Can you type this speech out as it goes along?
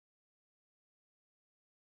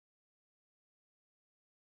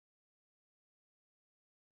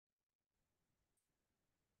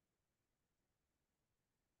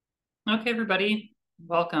Okay, everybody,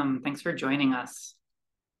 welcome. Thanks for joining us.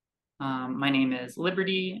 My name is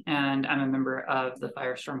Liberty, and I'm a member of the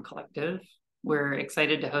Firestorm Collective. We're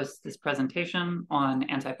excited to host this presentation on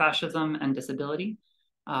anti-fascism and disability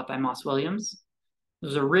by Moss Williams. It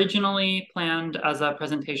was originally planned as a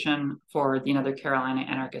presentation for the Northern Carolina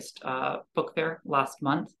Anarchist Book Fair last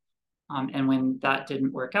month. And when that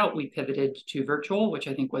didn't work out, we pivoted to virtual, which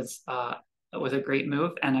I think was a great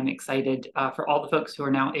move. And I'm excited for all the folks who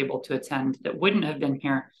are now able to attend that wouldn't have been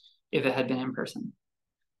here if it had been in person.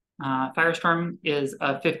 Firestorm is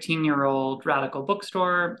a 15-year-old radical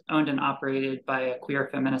bookstore owned and operated by a queer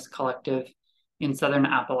feminist collective in Southern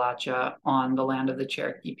Appalachia on the land of the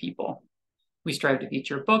Cherokee people. We strive to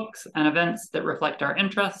feature books and events that reflect our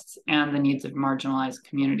interests and the needs of marginalized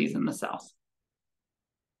communities in the South.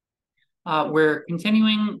 We're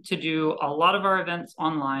continuing to do a lot of our events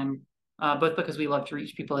online, both because we love to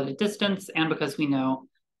reach people at a distance and because we know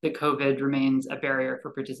that COVID remains a barrier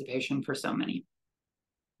for participation for so many.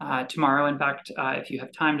 Tomorrow, in fact, if you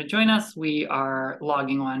have time to join us, we are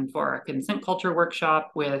logging on for a consent culture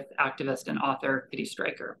workshop with activist and author Kitty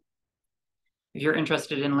Stryker. If you're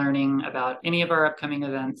interested in learning about any of our upcoming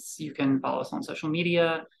events, you can follow us on social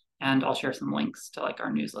media, and I'll share some links to like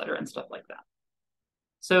our newsletter and stuff like that.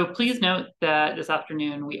 So please note that this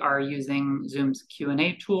afternoon we are using Zoom's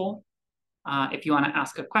Q&A tool. If you want to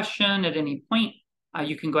ask a question at any point,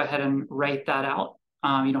 you can go ahead and write that out.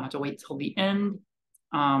 You don't have to wait till the end.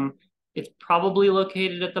 It's probably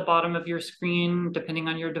located at the bottom of your screen, depending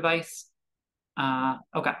on your device.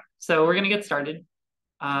 Okay, so we're going to get started.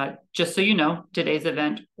 Just so you know, today's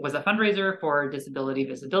event was a fundraiser for Disability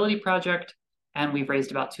Visibility Project, and we've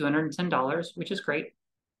raised about $210, which is great.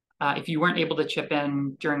 If you weren't able to chip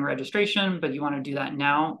in during registration, but you want to do that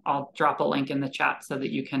now, I'll drop a link in the chat so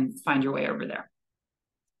that you can find your way over there.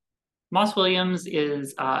 Moss Williams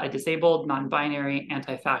is a disabled, non-binary,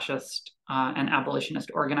 anti-fascist, and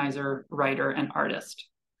abolitionist organizer, writer, and artist.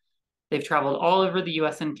 They've traveled all over the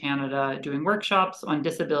US and Canada doing workshops on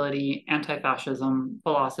disability, anti-fascism,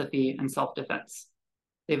 philosophy, and self-defense.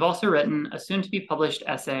 They've also written a soon-to-be-published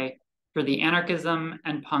essay for the Anarchism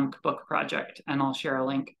and Punk Book Project, and I'll share a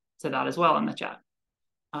link to that as well in the chat.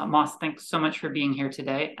 Moss, thanks so much for being here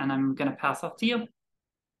today, and I'm going to pass off to you.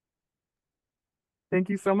 Thank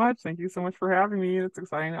you so much. Thank you so much for having me. It's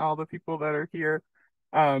exciting, all the people that are here.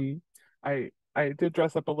 I did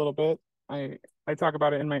dress up a little bit. I talk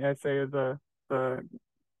about it in my essay, the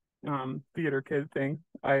theater kid thing.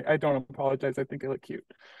 I don't apologize. I think I look cute.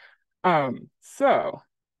 So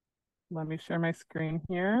let me share my screen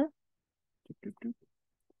here.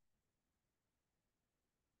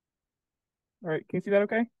 All right, can you see that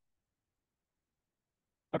okay?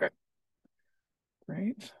 Okay,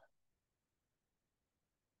 great.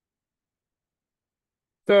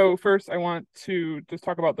 So first I want to just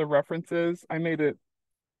talk about the references. I made it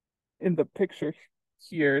in the picture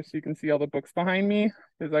here so you can see all the books behind me,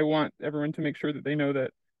 because I want everyone to make sure that they know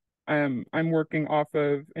that I'm working off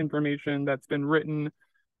of information that's been written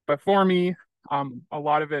before me, a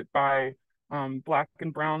lot of it by Black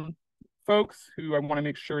and brown folks who I want to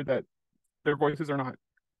make sure that their voices are not,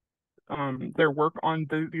 their work on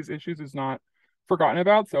these issues is not forgotten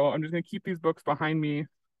about. So I'm just going to keep these books behind me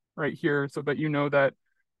right here so that you know that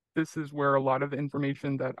this is where a lot of the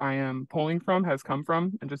information that I am pulling from has come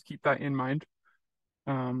from, and just keep that in mind.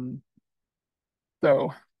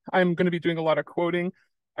 So I'm going to be doing a lot of quoting.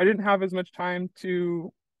 I didn't have as much time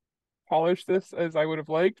to polish this as I would have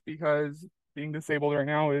liked, because being disabled right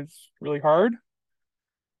now is really hard.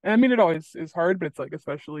 And I mean, it always is hard, but it's like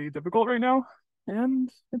especially difficult right now. And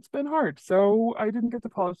it's been hard. So I didn't get to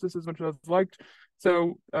polish this as much as I liked.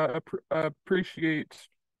 So appreciate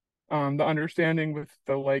the understanding with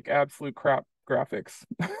the like absolute crap graphics.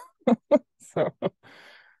 So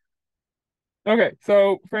okay,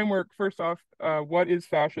 so framework, first off, what is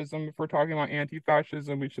fascism? If we're talking about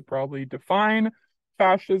anti-fascism, we should probably define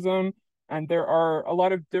fascism. And there are a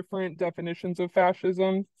lot of different definitions of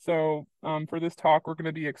fascism. So for this talk, we're going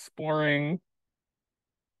to be exploring,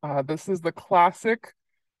 this is the classic,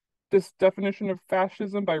 this definition of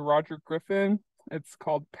fascism by Roger Griffin. It's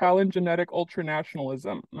called palingenetic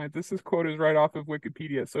ultranationalism. Right, this is quoted right off of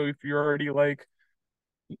Wikipedia. So if you're already like,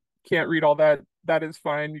 can't read all that, that is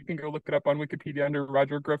fine. You can go look it up on Wikipedia under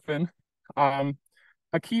Roger Griffin.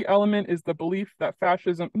 A key element is the belief that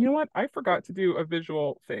fascism, you know what? I forgot to do a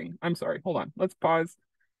visual thing. I'm sorry. Hold on. Let's pause.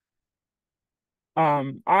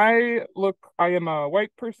 I am a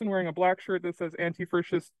white person wearing a black shirt that says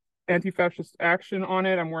anti-fascist action on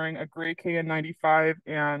it. I'm wearing a gray KN95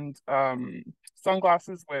 and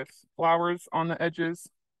sunglasses with flowers on the edges,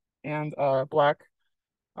 and black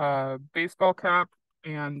baseball cap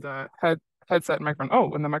and headset and microphone.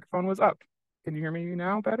 Oh, and the microphone was up. Can you hear me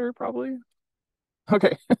now better, probably?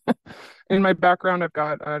 Okay. In my background, I've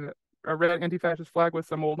got a red anti-fascist flag with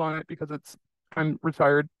some mold on it because I'm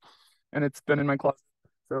retired and it's been in my closet.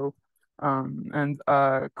 So, and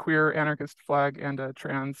a queer anarchist flag and a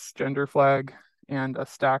transgender flag and a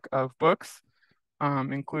stack of books,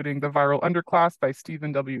 including The Viral Underclass by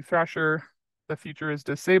Stephen W. Thrasher, The Future is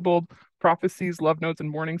Disabled, Prophecies, Love Notes, and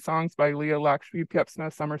Morning Songs by Leah Lakshmi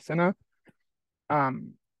Pyepsna Samarasina.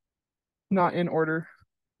 Not in order.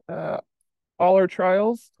 All Our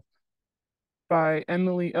Trials by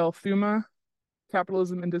Emily L. Thuma,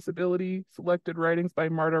 Capitalism and Disability, Selected Writings by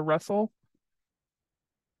Marta Russell,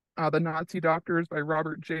 The Nazi Doctors by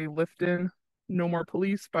Robert J. Lifton, No More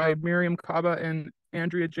Police by Miriam Kaba and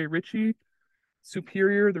Andrea J. Ritchie,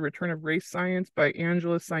 Superior, The Return of Race Science by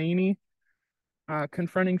Angela Saini,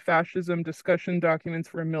 Confronting Fascism, Discussion Documents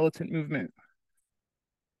for a Militant Movement.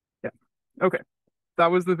 Yeah, okay.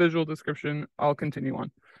 That was the visual description. I'll continue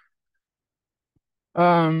on.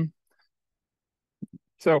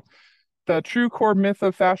 So the true core myth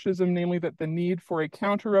of fascism, namely that the need for a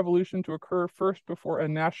counter-revolution to occur first before a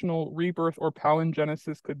national rebirth or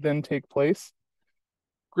palingenesis could then take place.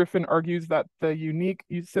 Griffin argues that the unique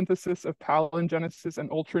synthesis of palingenesis and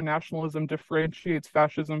ultranationalism differentiates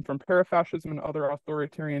fascism from parafascism and other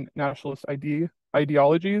authoritarian nationalist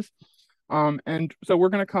ideologies. And so we're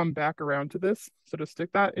going to come back around to this. So to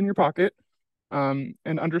stick that in your pocket, and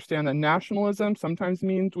understand that nationalism sometimes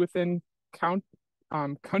means within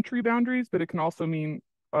country boundaries, but it can also mean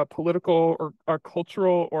a political or a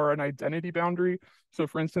cultural or an identity boundary. So,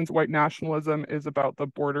 for instance, white nationalism is about the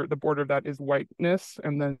border. The border of that is whiteness,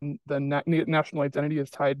 and then the national identity is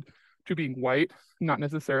tied to being white, not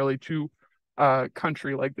necessarily to a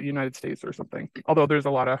country like the United States or something. Although there's a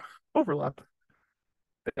lot of overlap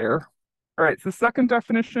there. All right, so the second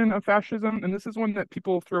definition of fascism, and this is one that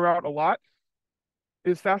people throw out a lot,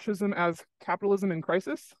 is fascism as capitalism in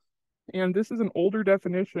crisis. And this is an older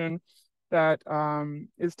definition that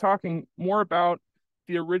is talking more about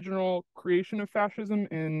the original creation of fascism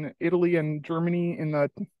in Italy and Germany in the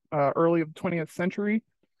early 20th century.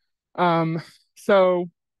 So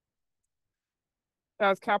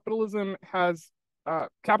as capitalism was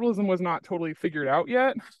not totally figured out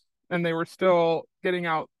yet, and they were still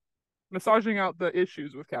massaging out the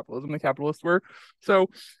issues with capitalism, the capitalists were. So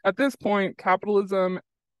at this point, capitalism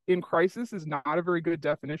in crisis is not a very good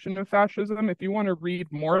definition of fascism. If you want to read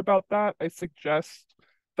more about that, I suggest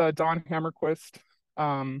the Don Hammerquist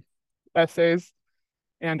essays,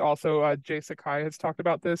 and also Jay Sakai has talked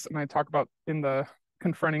about this, and I talk about in the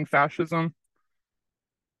Confronting Fascism.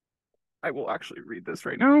 I will actually read this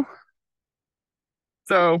right now.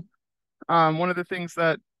 So one of the things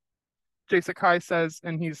that Jay Sakai says,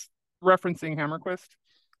 and he's referencing Hammerquist,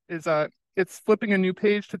 is it's flipping a new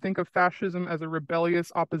page to think of fascism as a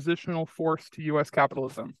rebellious oppositional force to US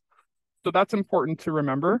capitalism. So that's important to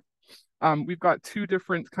remember. We've got two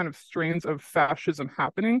different kind of strains of fascism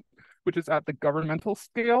happening, which is at the governmental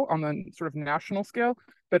scale, on the sort of national scale,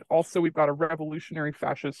 but also we've got a revolutionary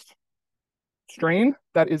fascist strain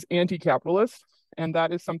that is anti-capitalist. And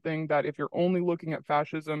that is something that if you're only looking at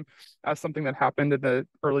fascism as something that happened in the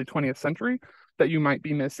early 20th century, that you might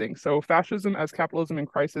be missing. So fascism as capitalism in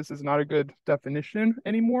crisis is not a good definition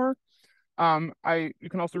anymore. You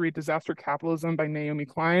can also read Disaster Capitalism by Naomi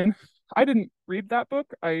Klein. I didn't read that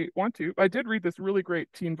book. I want to. I did read this really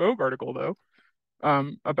great Teen Vogue article though,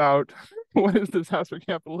 about what is disaster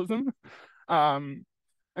capitalism. And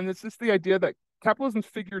it's just the idea that capitalism's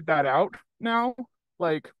figured that out now.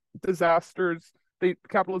 Like disasters,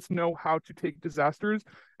 capitalists know how to take disasters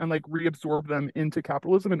and like reabsorb them into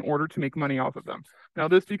capitalism in order to make money off of them. Now,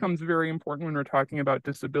 this becomes very important when we're talking about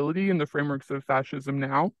disability in the frameworks of fascism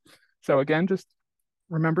now. So again, just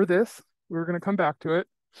remember this. We're going to come back to it.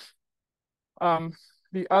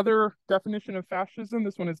 The other definition of fascism,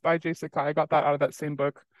 this one is by Jay Sakai. I got that out of that same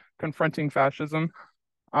book, Confronting Fascism.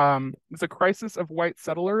 It's a crisis of white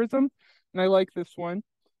settlerism, and I like this one.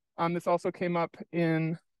 This also came up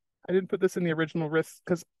I didn't put this in the original risks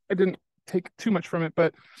because I didn't take too much from it,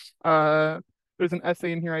 but there's an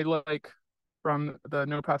essay in here I like from the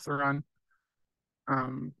No Pasaran,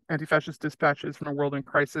 Anti-Fascist Dispatches from a World in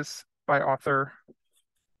Crisis by author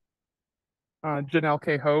Janelle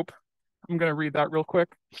K. Hope. I'm going to read that real quick.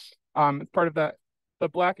 It's part of the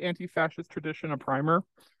Black Anti-Fascist Tradition, a primer.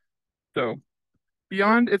 So,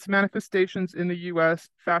 beyond its manifestations in the US,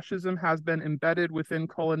 fascism has been embedded within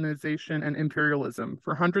colonization and imperialism.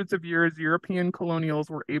 For hundreds of years, European colonials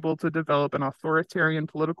were able to develop an authoritarian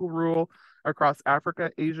political rule across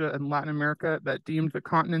Africa, Asia, and Latin America that deemed the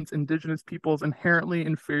continent's indigenous peoples inherently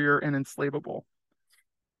inferior and enslavable.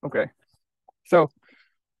 Okay, so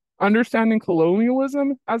understanding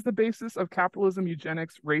colonialism as the basis of capitalism,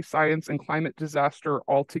 eugenics, race science, and climate disaster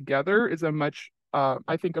altogether is a much,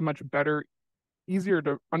 I think, a much better, easier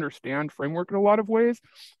to understand framework in a lot of ways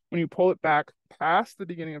when you pull it back past the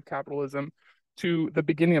beginning of capitalism to the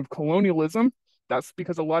beginning of colonialism. That's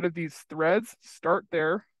because a lot of these threads start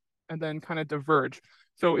there and then kind of diverge.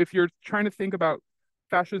 So if you're trying to think about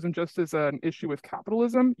fascism just as an issue with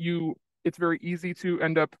capitalism, it's very easy to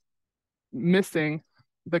end up missing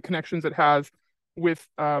the connections it has with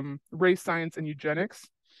race science and eugenics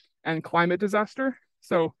and climate disaster.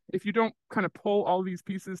 So if you don't kind of pull all these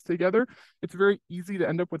pieces together, it's very easy to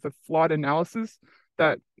end up with a flawed analysis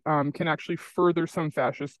that can actually further some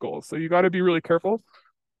fascist goals. So you got to be really careful.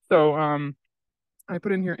 So I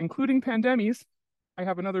put in here, including pandemies. I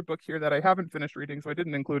have another book here that I haven't finished reading, so I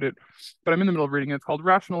didn't include it, but I'm in the middle of reading it. It's called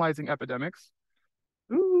Rationalizing Epidemics.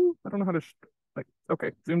 Ooh, I don't know how to,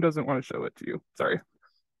 okay, Zoom doesn't want to show it to you. Sorry.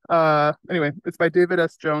 Anyway, it's by David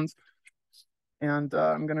S. Jones, and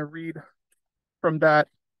I'm going to read from that.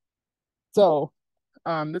 So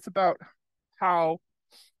it's about how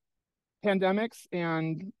pandemics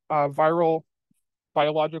and viral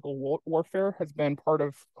biological warfare has been part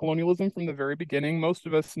of colonialism from the very beginning. Most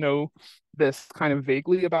of us know this kind of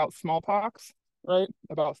vaguely about smallpox, right?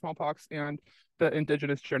 About smallpox and the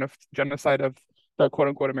indigenous genocide of the quote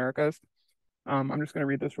unquote Americas. I'm just going to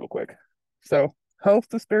read this real quick. So, health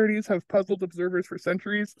disparities have puzzled observers for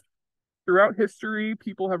centuries. Throughout history,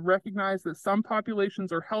 people have recognized that some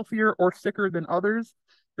populations are healthier or sicker than others.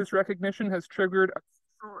 This recognition has triggered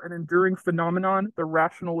an enduring phenomenon, the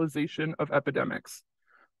rationalization of epidemics.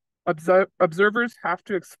 Observers have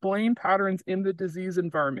to explain patterns in the disease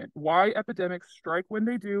environment, why epidemics strike when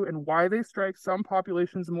they do, and why they strike some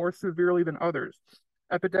populations more severely than others.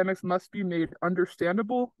 Epidemics must be made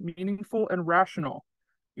understandable, meaningful, and rational.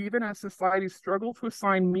 Even as societies struggle to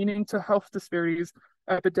assign meaning to health disparities,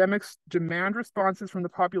 epidemics demand responses from the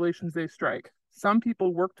populations they strike. Some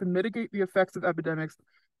people work to mitigate the effects of epidemics,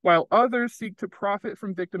 while others seek to profit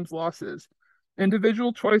from victims' losses.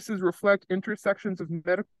 Individual choices reflect intersections of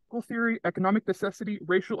medical theory, economic necessity,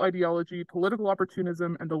 racial ideology, political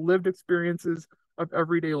opportunism, and the lived experiences of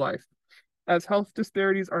everyday life. As health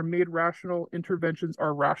disparities are made rational, interventions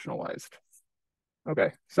are rationalized.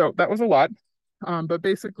 Okay, so that was a lot. But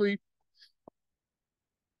basically,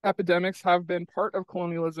 epidemics have been part of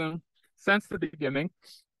colonialism since the beginning.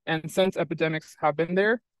 And since epidemics have been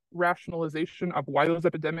there, rationalization of why those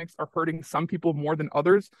epidemics are hurting some people more than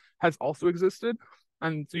others has also existed.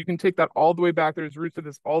 And so you can take that all the way back. There's roots of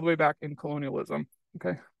this all the way back in colonialism.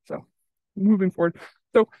 Okay, so moving forward.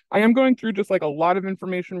 So I am going through just like a lot of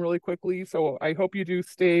information really quickly. So I hope you do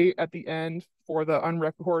stay at the end for the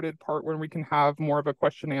unrecorded part when we can have more of a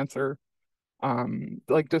question answer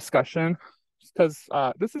like discussion, because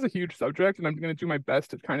this is a huge subject and I'm going to do my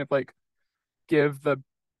best to kind of like give the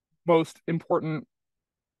most important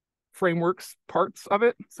frameworks parts of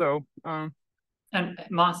it. So and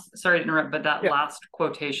Moss, sorry to interrupt, but that yeah, last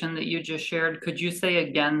quotation that you just shared, could you say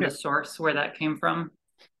again yeah, the source where that came from?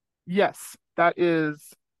 yes, that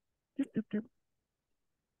is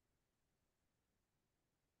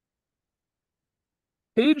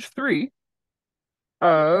page 3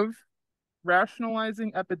 of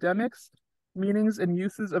Rationalizing Epidemics, Meanings and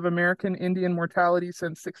Uses of American Indian Mortality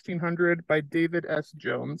Since 1600 by David S.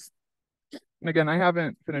 Jones. And again, I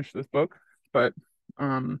haven't finished this book, but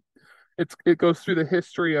um, it goes through the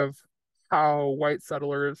history of how white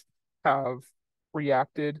settlers have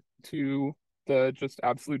reacted to the just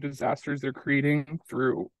absolute disasters they're creating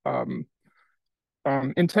through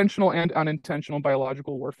intentional and unintentional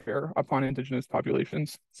biological warfare upon indigenous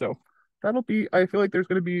populations. So I feel like there's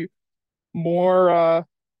going to be more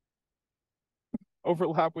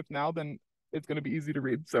overlap with now than it's going to be easy to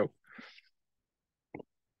read. So,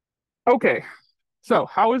 okay. So,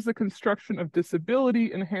 how is the construction of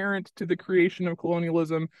disability inherent to the creation of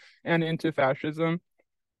colonialism and into fascism?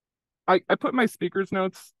 I put my speaker's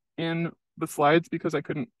notes in the slides because I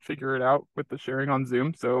couldn't figure it out with the sharing on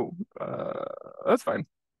Zoom. So that's fine.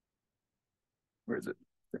 Where is it?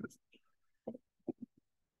 There it is.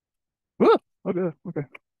 Whoa! Okay, okay.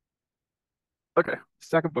 Okay,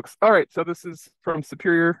 stack of books. All right, so this is from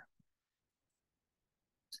Superior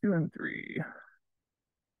 2 and 3.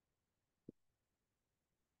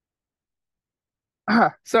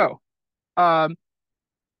 So um,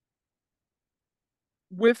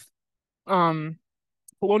 with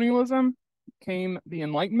colonialism came the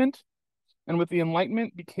Enlightenment, and with the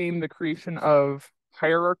Enlightenment became the creation of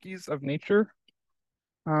hierarchies of nature.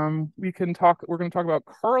 We're going to talk about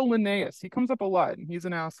Carl Linnaeus. He comes up a lot and he's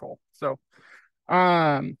an asshole. So,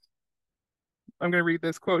 I'm going to read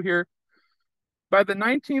this quote here. By the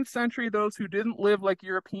 19th century, those who didn't live like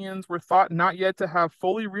Europeans were thought not yet to have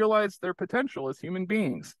fully realized their potential as human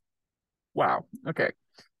beings. Wow. Okay.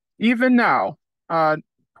 Even now,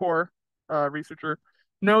 poor researcher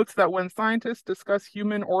notes that when scientists discuss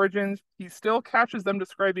human origins, he still catches them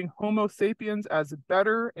describing Homo sapiens as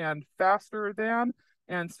better and faster than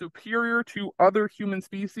and superior to other human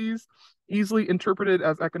species, easily interpreted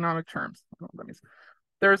as economic terms. I don't know what that means.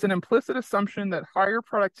 There is an implicit assumption that higher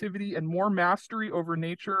productivity and more mastery over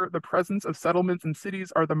nature, the presence of settlements and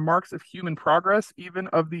cities, are the marks of human progress, even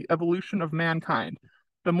of the evolution of mankind.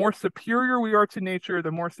 The more superior we are to nature,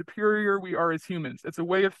 the more superior we are as humans. It's a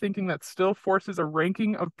way of thinking that still forces a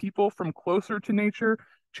ranking of people from closer to nature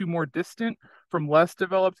to more distant, from less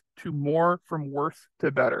developed to more, from worse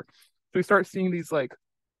to better. So we start seeing these like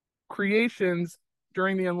creations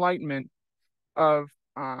during the Enlightenment of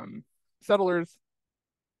settlers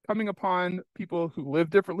coming upon people who live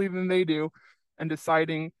differently than they do and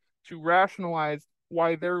deciding to rationalize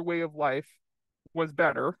why their way of life was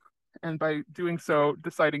better. And by doing so,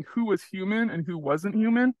 deciding who was human and who wasn't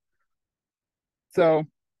human. So,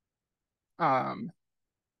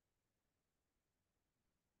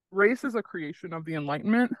 race is a creation of the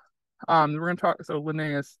Enlightenment. We're going to talk, so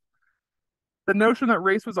Linnaeus, the notion that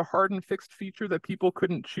race was a hard and fixed feature that people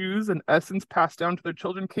couldn't choose, an essence passed down to their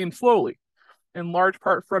children, came slowly, in large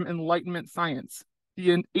part from Enlightenment science.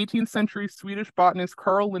 The 18th century Swedish botanist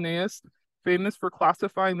Carl Linnaeus, famous for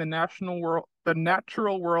classifying the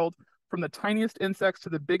natural world from the tiniest insects to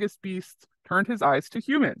the biggest beasts, turned his eyes to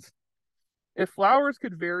humans. If flowers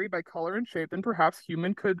could vary by color and shape, then perhaps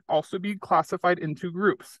human could also be classified into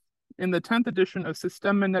groups. In the 10th edition of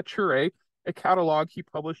Systema Naturae, a catalog he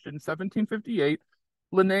published in 1758,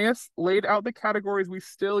 Linnaeus laid out the categories we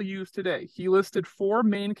still use today. He listed 4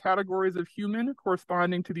 main categories of human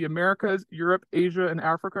corresponding to the Americas, Europe, Asia, and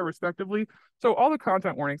Africa, respectively. So all the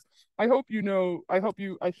content warnings. I should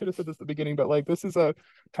have said this at the beginning, but like this is a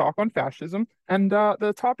talk on fascism and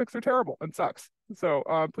the topics are terrible and sucks. So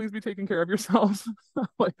please be taking care of yourselves.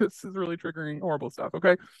 Like this is really triggering horrible stuff, okay?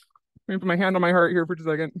 Let me put my hand on my heart here for just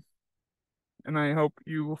a second. And I hope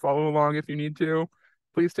you will follow along if you need to.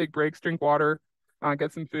 Please take breaks, drink water,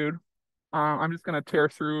 get some food. I'm just going to tear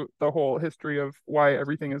through the whole history of why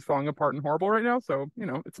everything is falling apart and horrible right now. So,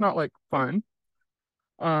 it's not like fun.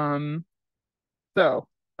 Where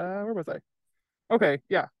was I? Okay,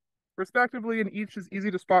 yeah. Respectively, and each is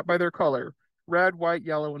easy to spot by their color: red, white,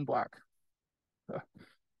 yellow, and black.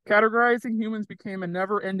 Categorizing humans became a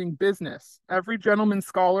never-ending business. Every gentleman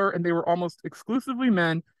scholar, and they were almost exclusively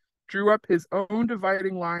men, drew up his own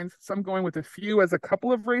dividing lines, some going with a few as a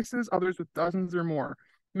couple of races, others with dozens or more.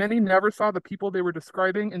 Many never saw the people they were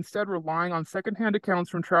describing, instead relying on secondhand accounts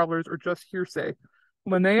from travelers or just hearsay.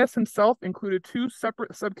 Linnaeus himself included 2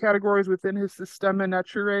 separate subcategories within his Systema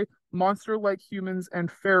Naturae: monster-like humans and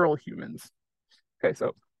feral humans. Okay,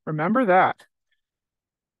 so remember that.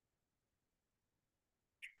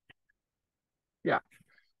 Yeah.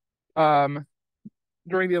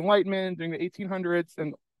 During the Enlightenment, during the 1800s,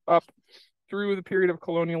 and up through the period of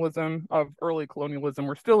colonialism, of early colonialism,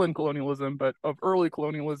 we're still in colonialism, but of early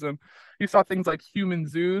colonialism, you saw things like human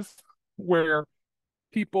zoos, where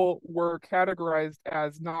people were categorized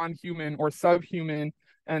as non-human or subhuman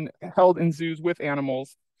and held in zoos with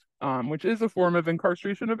animals, which is a form of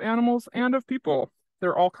incarceration of animals and of people.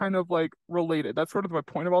 They're all kind of like related. That's sort of the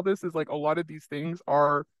point of all this, is like a lot of these things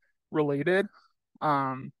are related.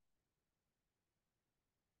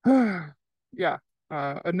 Yeah.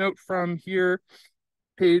 A note from here,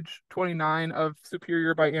 page 29 of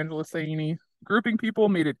Superior by Angela Saini. Grouping people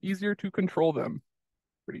made it easier to control them.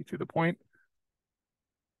 Pretty to the point.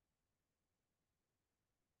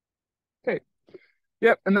 Okay.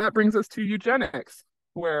 Yep. And that brings us to eugenics,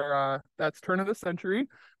 where that's turn of the century.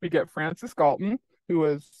 We get Francis Galton, who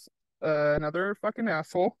was another fucking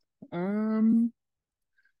asshole. In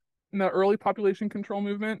the early population control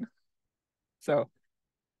movement. So,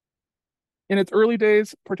 in its early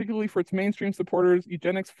days, particularly for its mainstream supporters,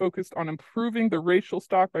 eugenics focused on improving the racial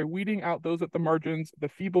stock by weeding out those at the margins, the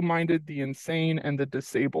feeble-minded, the insane, and the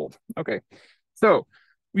disabled. Okay, so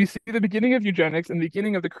we see the beginning of eugenics and the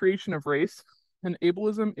beginning of the creation of race, and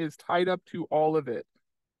ableism is tied up to all of it,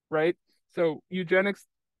 right? So eugenics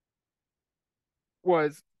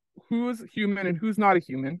was who's human and who's not a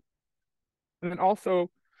human, and then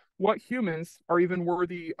also what humans are even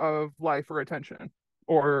worthy of life or attention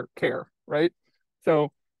or care, right?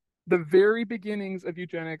 So the very beginnings of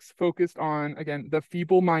eugenics focused on, again, the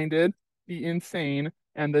feeble-minded, the insane,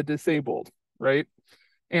 and the disabled, right?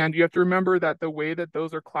 And you have to remember that the way that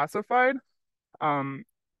those are classified um,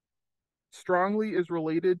 strongly is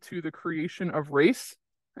related to the creation of race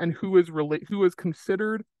and who is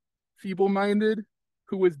considered feeble-minded,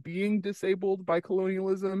 who is being disabled by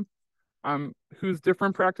colonialism, whose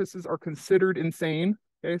different practices are considered insane.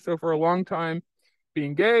 Okay, so for a long time,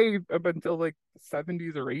 being gay up until like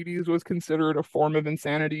 70s or 80s was considered a form of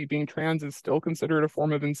insanity. Being trans is still considered a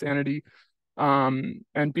form of insanity. And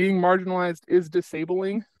being marginalized is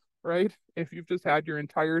disabling, right? If you've just had your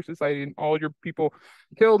entire society and all your people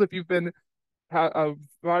killed, if you've been a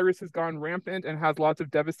virus has gone rampant and has lots of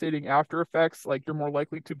devastating after effects, like you're more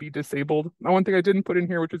likely to be disabled. Now, one thing I didn't put in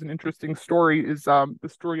here, which is an interesting story, is the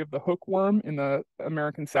story of the hookworm in the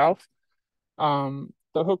American South.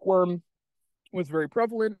 The hookworm was very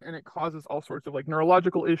prevalent and it causes all sorts of like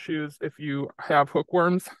neurological issues if you have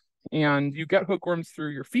hookworms, and you get hookworms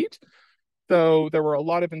through your feet. So there were a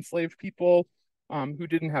lot of enslaved people who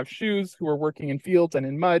didn't have shoes, who were working in fields and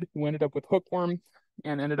in mud, who ended up with hookworm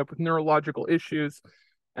and ended up with neurological issues.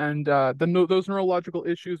 And those neurological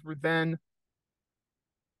issues were then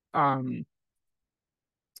um,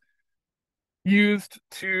 used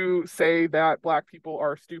to say that Black people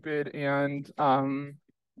are stupid and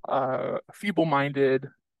feeble-minded,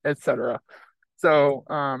 etc. So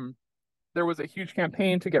there was a huge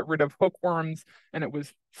campaign to get rid of hookworms, and it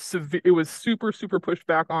was super super pushed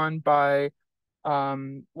back on by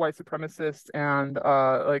white supremacists and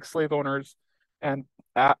like slave owners and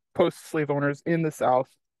post-slave owners in the South.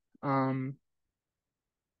 Um,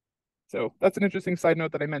 so that's an interesting side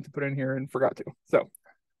note that I meant to put in here and forgot to. So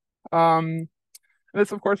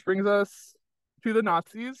this of course brings us to the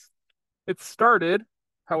Nazis. It started,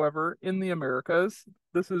 however, in the Americas.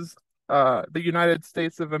 This is the United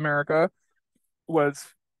States of America was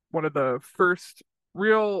one of the first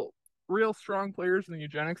real strong players in the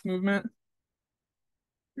eugenics movement.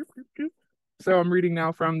 So I'm reading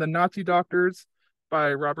now from The Nazi Doctors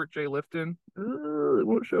by Robert J. Lifton. It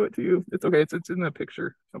won't show it to you. It's okay. It's in the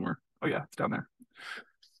picture somewhere. Oh yeah, it's down there.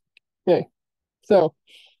 Okay. So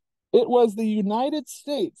it was the United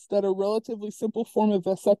States that a relatively simple form of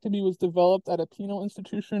vasectomy was developed at a penal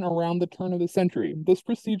institution around the turn of the century. This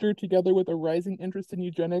procedure, together with a rising interest in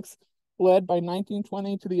eugenics, led by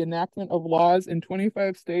 1920 to the enactment of laws in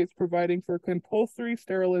 25 states providing for compulsory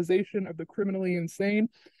sterilization of the criminally insane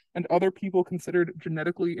and other people considered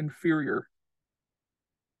genetically inferior.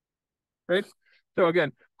 Right? So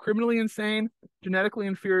again, criminally insane, genetically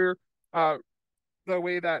inferior, the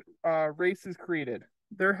way that race is created.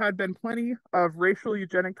 There had been plenty of racial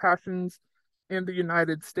eugenic passions in the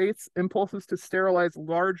United States, impulses to sterilize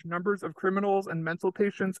large numbers of criminals and mental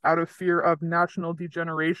patients out of fear of national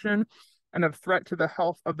degeneration and of threat to the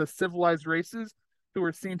health of the civilized races who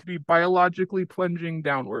were seen to be biologically plunging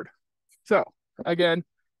downward. So, again,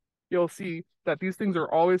 you'll see that these things are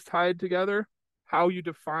always tied together. How you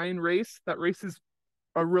define race, that race is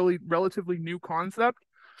a really relatively new concept.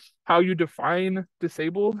 How you define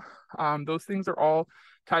disabled, those things are all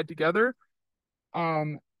tied together.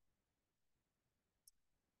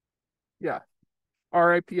 Yeah,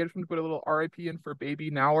 RIP. I just want to put a little RIP in for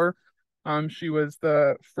Baby Nauer. She was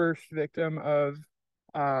the first victim of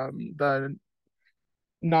the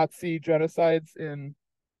Nazi genocides in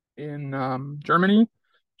Germany.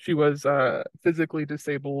 She was a physically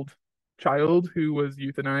disabled child who was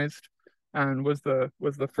euthanized and was the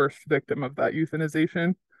first victim of that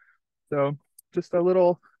euthanization. So just a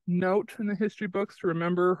little note in the history books to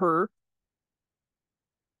remember her.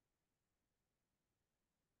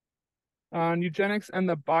 On eugenics and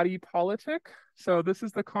the body politic. So this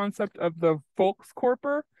is the concept of the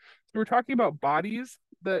Volkskörper. So we're talking about bodies.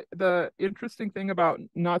 The interesting thing about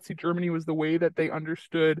Nazi Germany was the way that they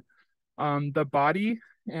understood the body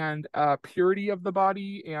and purity of the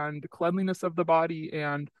body and cleanliness of the body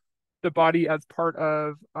and the body as part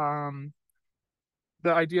of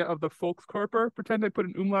the idea of the Volkskörper. Pretend I put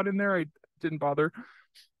an umlaut in there. I didn't bother.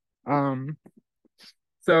 So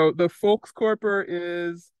the Volkskörper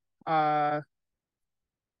is the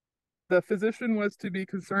physician was to be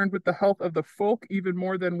concerned with the health of the folk even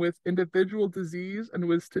more than with individual disease, and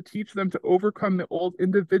was to teach them to overcome the old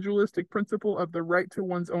individualistic principle of the right to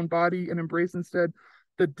one's own body and embrace instead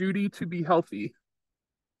the duty to be healthy.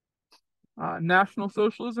 National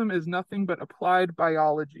Socialism is nothing but applied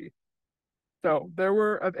biology. So there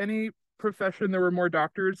were, of any profession, there were more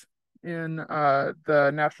doctors in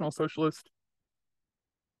the National Socialist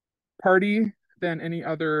Party than any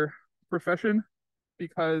other profession,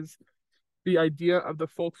 because the idea of the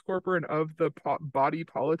Volkskörper and of the body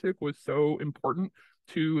politic was so important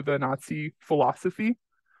to the Nazi philosophy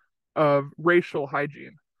of racial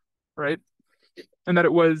hygiene, right? And that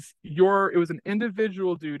it was an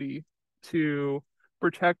individual duty to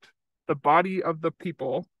protect the body of the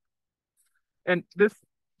people. And this,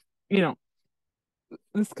 you know,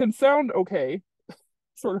 this can sound okay,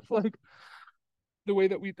 sort of like the way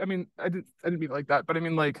that I mean, I didn't mean it like that, but I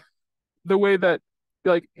mean like the way that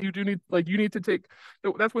like you need to take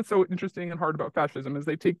that's what's so interesting and hard about fascism is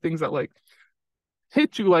they take things that like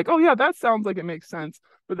hit you like, oh yeah, that sounds like it makes sense,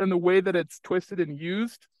 but then the way that it's twisted and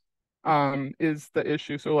used is the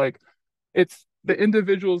issue. So like it's the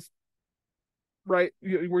individuals, right?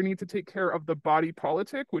 We need to take care of the body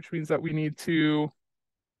politic, which means that we need to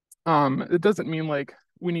it doesn't mean like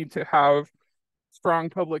we need to have strong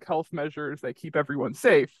public health measures that keep everyone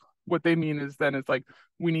safe. What they mean is then it's like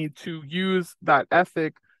we need to use that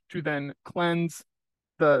ethic to then cleanse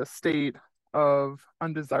the state of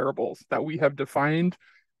undesirables that we have defined.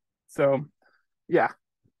 So yeah,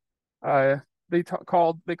 uh, they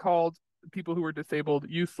called people who were disabled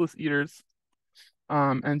useless eaters.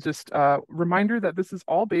 And just reminder that this is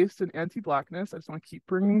all based in anti-blackness. I just want to keep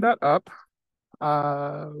bringing that up.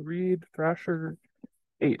 Read Thrasher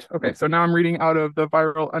 8. Okay, so now I'm reading out of The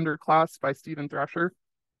Viral Underclass by Stephen Thrasher,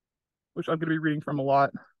 which I'm going to be reading from a lot.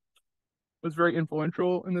 It was very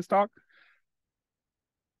influential in this talk.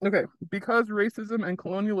 Okay, because racism and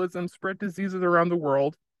colonialism spread diseases around the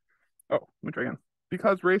world. Oh, let me try again.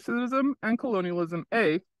 Because racism and colonialism,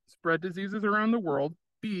 A, spread diseases around the world,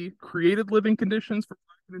 B, created living conditions for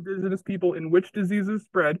Black and Indigenous people in which diseases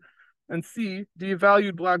spread, and C,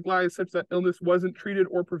 devalued Black lives such that illness wasn't treated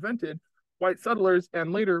or prevented, white settlers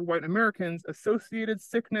and later white Americans associated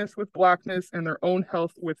sickness with Blackness and their own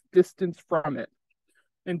health with distance from it.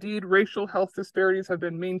 Indeed, racial health disparities have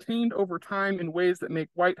been maintained over time in ways that make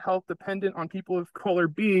white health dependent on people of color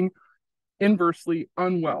being inversely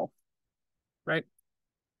unwell, right?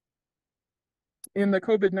 In the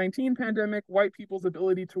COVID-19 pandemic, white people's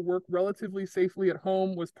ability to work relatively safely at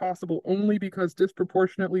home was possible only because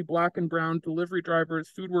disproportionately Black and brown delivery drivers,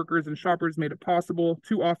 food workers, and shoppers made it possible,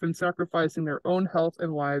 too often sacrificing their own health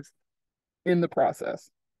and lives in the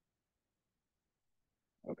process.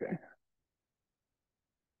 Okay.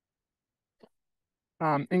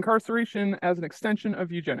 Incarceration as an extension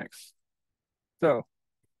of eugenics. So,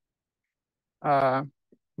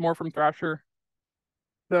 more from Thrasher.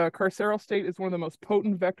 The carceral state is one of the most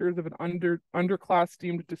potent vectors of an underclass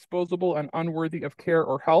deemed disposable and unworthy of care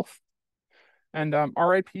or health. And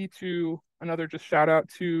RIP to another just shout out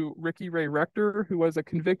to Ricky Ray Rector, who was a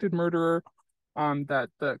convicted murderer that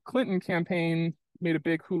the Clinton campaign made a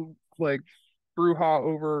big brouhaha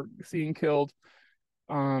over seeing killed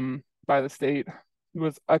by the state. He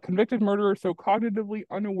was a convicted murderer so cognitively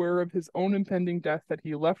unaware of his own impending death that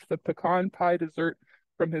he left the pecan pie dessert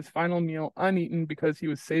from his final meal uneaten because he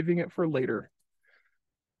was saving it for later.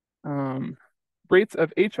 Rates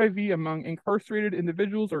of HIV among incarcerated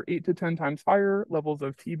individuals are 8 to 10 times higher. Levels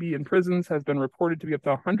of TB in prisons has been reported to be up to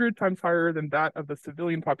 100 times higher than that of the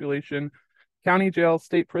civilian population. County jails,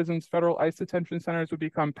 state prisons, federal ICE detention centers would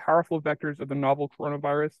become powerful vectors of the novel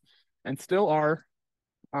coronavirus and still are.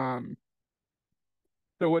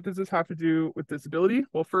 So what does this have to do with disability?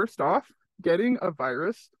 Well, first off, getting a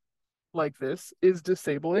virus like this is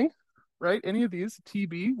disabling, right? Any of these,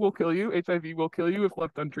 TB will kill you, HIV will kill you if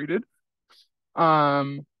left untreated.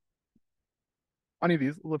 Any of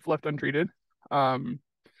these if left untreated. A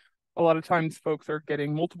lot of times folks are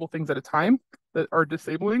getting multiple things at a time that are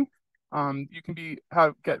disabling. You can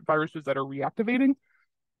get viruses that are reactivating.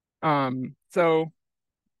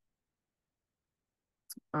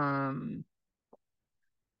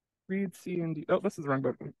 Read C and D. Oh, this is the wrong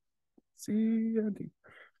book. C and D.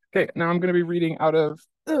 Okay, now I'm going to be reading out of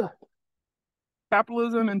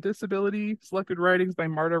Capitalism and Disability, Selected Writings by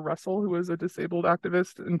Marta Russell, who was a disabled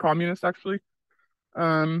activist and communist, actually.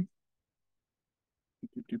 So,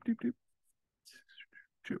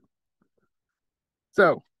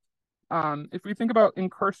 if we think about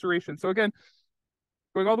incarceration, so again,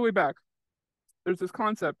 going all the way back, there's this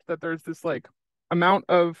concept that there's this like amount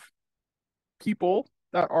of people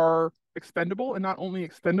that are expendable, and not only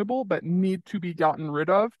expendable, but need to be gotten rid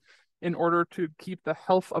of in order to keep the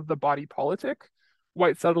health of the body politic.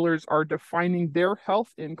 White settlers are defining their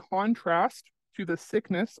health in contrast to the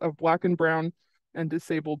sickness of Black and brown and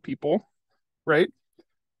disabled people, right?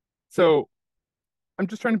 So I'm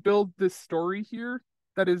just trying to build this story here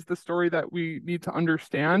that is the story that we need to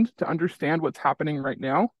understand what's happening right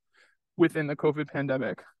now within the COVID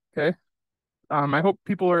pandemic, okay? I hope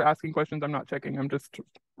people are asking questions. I'm not checking. I'm just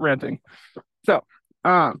ranting. So,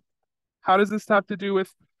 how does this have to do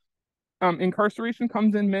with incarceration?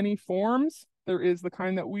 Comes in many forms. There is the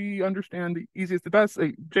kind that we understand the easiest, the best,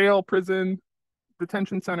 like jail, prison,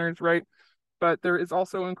 detention centers, right? But there is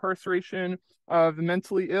also incarceration of the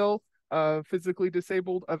mentally ill, of physically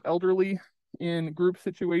disabled, of elderly in group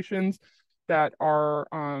situations that are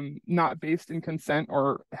not based in consent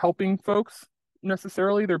or helping folks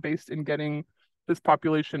necessarily. They're based in getting this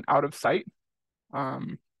population out of sight.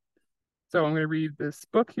 So I'm going to read this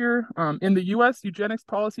book here. In the US, eugenics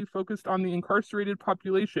policy focused on the incarcerated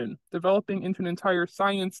population, developing into an entire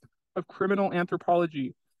science of criminal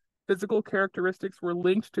anthropology. Physical characteristics were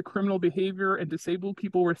linked to criminal behavior, and disabled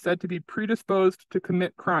people were said to be predisposed to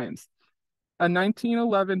commit crimes. A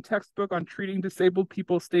 1911 textbook on treating disabled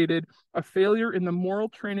people stated, "A failure in the moral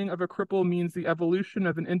training of a cripple means the evolution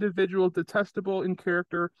of an individual detestable in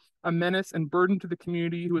character, a menace and burden to the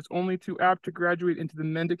community who is only too apt to graduate into the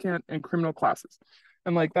mendicant and criminal classes."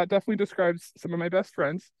 And like that definitely describes some of my best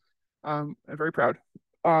friends. I'm very proud.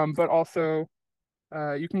 But also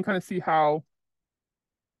you can kind of see how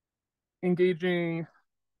engaging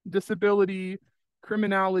disability,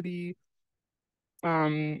 criminality,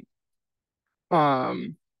 um,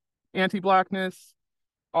 anti-blackness,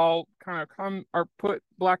 all kind of are put,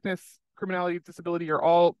 blackness, criminality, disability are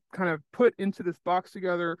all kind of put into this box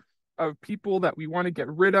together of people that we want to get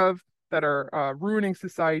rid of, that are ruining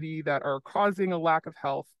society, that are causing a lack of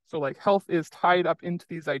health. So like health is tied up into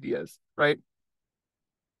these ideas, right?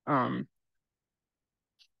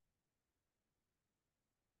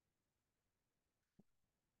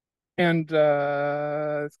 And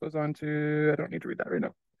this goes on to, I don't need to read that right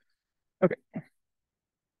now. Okay.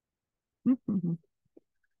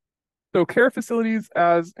 So care facilities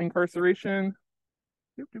as incarceration.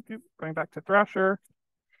 Going back to Thrasher.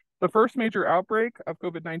 The first major outbreak of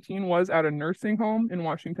COVID-19 was at a nursing home in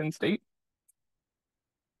Washington State.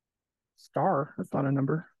 Star, that's not a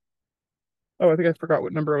number. Oh, I think I forgot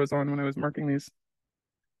what number I was on when I was marking these.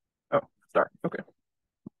 Oh, star, okay.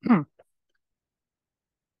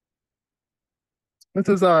 This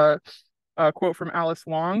is a quote from Alice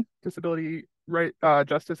Wong, disability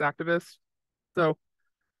justice activist. So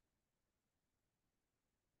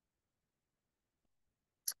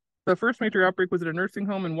the first major outbreak was at a nursing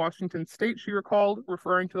home in Washington State, she recalled,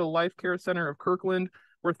 referring to the Life Care Center of Kirkland,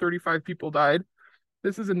 where 35 people died.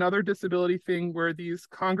 This is another disability thing where these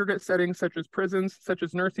congregate settings, such as prisons, such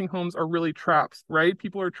as nursing homes, are really traps, right?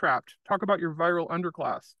 People are trapped. Talk about your viral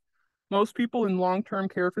underclass. Most people in long-term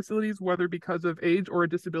care facilities, whether because of age or a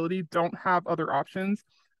disability, don't have other options.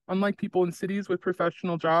 Unlike people in cities with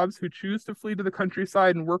professional jobs who choose to flee to the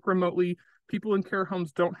countryside and work remotely, people in care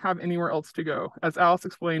homes don't have anywhere else to go. As Alice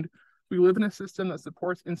explained, we live in a system that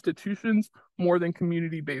supports institutions more than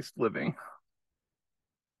community-based living.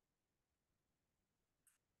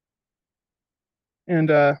 And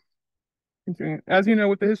continuing, as you know,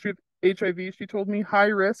 with the history of HIV, she told me, high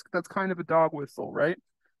risk, that's kind of a dog whistle, right?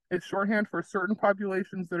 It's shorthand for certain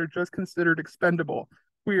populations that are just considered expendable.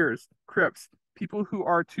 Queers, Crips, people who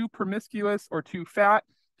are too promiscuous or too fat,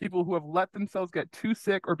 people who have let themselves get too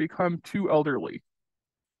sick or become too elderly,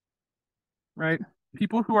 right?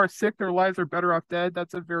 People who are sick, their lives are better off dead.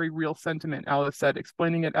 That's a very real sentiment, Alice said,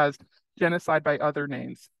 explaining it as genocide by other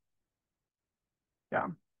names. Yeah.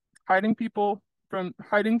 Hiding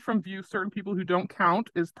from view certain people who don't count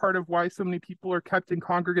is part of why so many people are kept in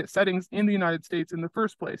congregate settings in the United States in the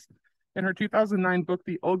first place. In her 2009 book,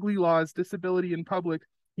 The Ugly Laws, Disability in Public,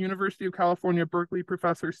 University of California, Berkeley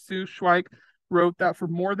professor Sue Schweik wrote that for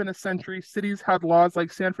more than a century, cities had laws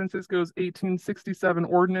like San Francisco's 1867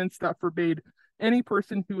 ordinance that forbade any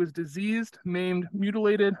person who was diseased, maimed,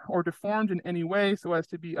 mutilated, or deformed in any way so as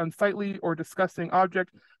to be unsightly or disgusting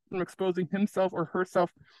object from exposing himself or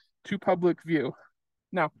herself to public view.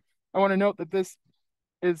 Now, I want to note that this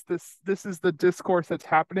is the discourse that's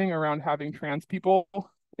happening around having trans people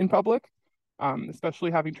in public,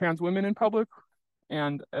 especially having trans women in public.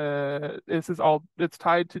 And this is all, it's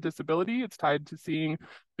tied to disability. It's tied to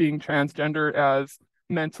being transgender as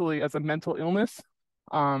a mental illness.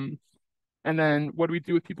 And then what do we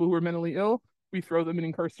do with people who are mentally ill? We throw them in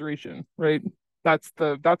incarceration, right? That's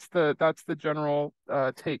the general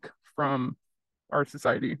take from our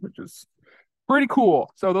society, which is pretty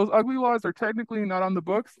cool. So those ugly laws are technically not on the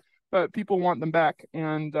books, but people want them back,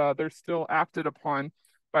 and they're still acted upon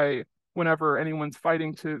by whenever anyone's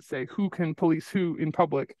fighting to say who can police who in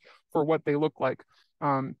public for what they look like.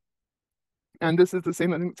 And this is the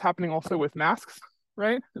same thing that's happening also with masks,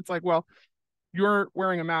 right? It's like, well, you're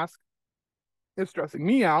wearing a mask, it's stressing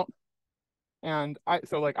me out, and I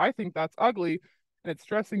think that's ugly. and it's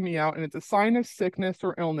stressing me out, and it's a sign of sickness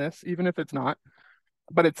or illness, even if it's not.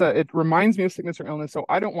 But it reminds me of sickness or illness, so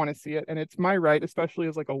I don't want to see it. And it's my right, especially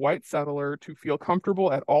as like a white settler, to feel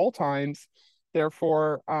comfortable at all times.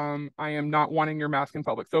 Therefore, I am not wanting your mask in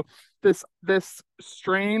public. So this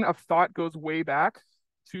strain of thought goes way back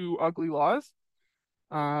to ugly laws.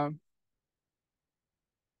 Um,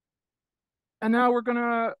 and now we're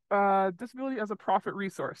gonna disability as a profit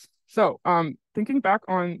resource. So thinking back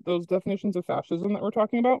on those definitions of fascism that we're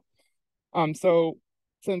talking about, so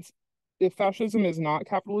since if fascism is not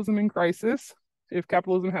capitalism in crisis, if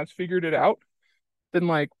capitalism has figured it out, then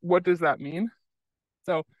like what does that mean?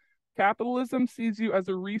 So capitalism sees you as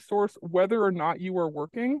a resource whether or not you are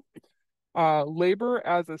working. Labor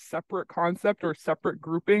as a separate concept or separate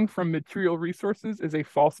grouping from material resources is a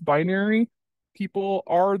false binary. People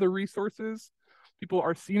are the resources. People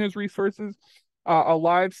are seen as resources,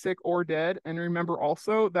 alive, sick, or dead. And remember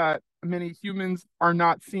also that many humans are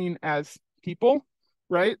not seen as people,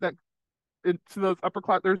 right? That to those upper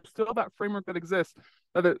class, there's still that framework that exists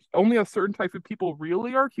that only a certain type of people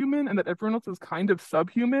really are human, and that everyone else is kind of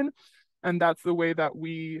subhuman. And that's the way that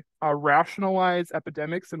we rationalize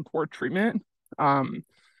epidemics and poor treatment.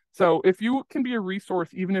 So if you can be a resource,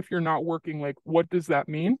 even if you're not working, like what does that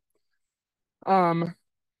mean?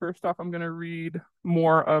 First off, I'm going to read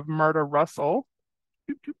more of Marta Russell.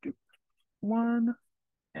 One.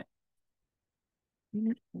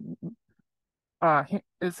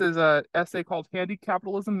 This is an essay called Handy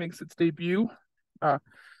Capitalism Makes Its Debut.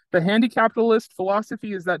 The handy-capitalist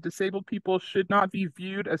philosophy is that disabled people should not be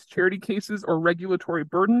viewed as charity cases or regulatory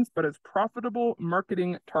burdens, but as profitable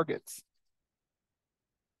marketing targets.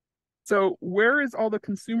 So where is all the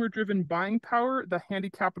consumer-driven buying power the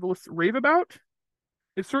handy-capitalists rave about?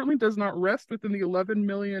 It certainly does not rest within the 11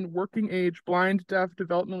 million working age, blind, deaf,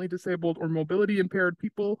 developmentally disabled, or mobility impaired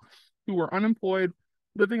people who are unemployed,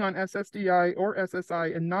 living on SSDI or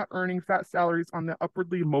SSI, and not earning fat salaries on the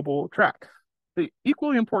upwardly mobile track. The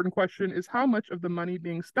equally important question is how much of the money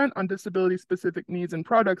being spent on disability-specific needs and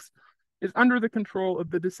products is under the control of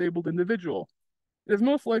the disabled individual. It is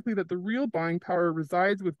most likely that the real buying power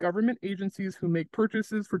resides with government agencies who make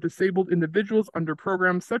purchases for disabled individuals under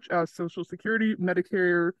programs such as Social Security,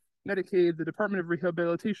 Medicare, Medicaid, the Department of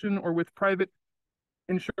Rehabilitation, or with private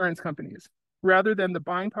insurance companies. Rather than the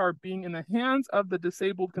buying power being in the hands of the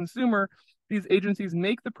disabled consumer, these agencies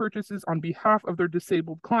make the purchases on behalf of their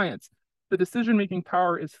disabled clients. The decision-making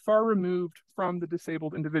power is far removed from the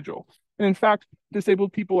disabled individual. And in fact,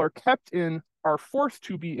 disabled people are forced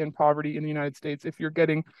to be in poverty in the United States. If you're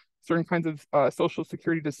getting certain kinds of Social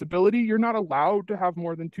Security disability, you're not allowed to have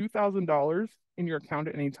more than $2,000 in your account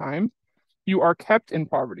at any time. You are kept in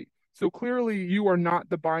poverty. So clearly you are not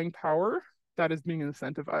the buying power that is being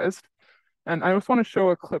incentivized. And I just want to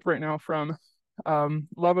show a clip right now from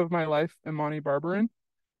Love of My Life, Imani Barbarin.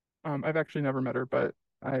 I've actually never met her, but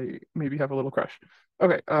I maybe have a little crush.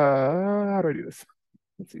 Okay, how do I do this?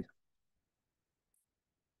 Let's see.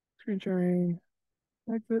 Screen sharing,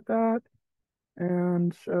 exit that,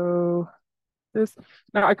 and show this.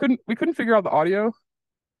 Now we couldn't figure out the audio,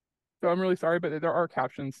 so I'm really sorry, but there are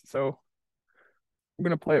captions, so I'm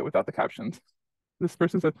gonna play it without the captions. This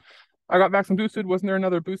person said, I got vaccine boosted. Wasn't there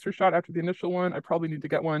another booster shot after the initial one? I probably need to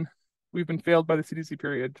get one. We've been failed by the CDC,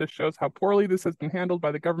 period. Just shows how poorly this has been handled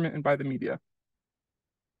by the government and by the media.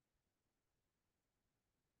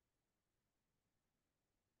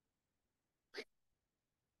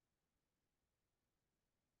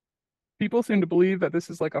 People seem to believe that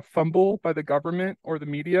this is like a fumble by the government or the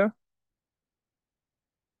media.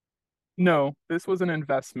 No, this was an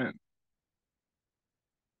investment.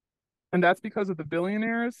 And that's because of the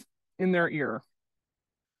billionaires in their ear.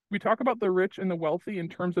 We talk about the rich and the wealthy in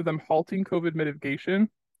terms of them halting COVID mitigation,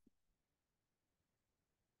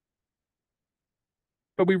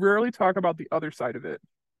 but we rarely talk about the other side of it.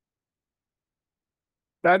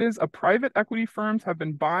 That is, private equity firms have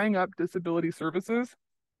been buying up disability services,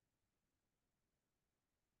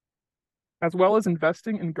 as well as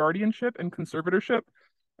investing in guardianship and conservatorship.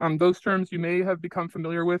 Those terms you may have become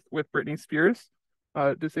familiar with Britney Spears,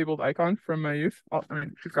 disabled icon from my youth. I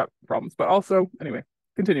mean, she's got problems, but also, anyway,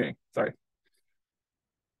 continuing, sorry.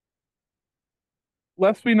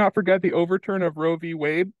 Lest we not forget the overturn of Roe v.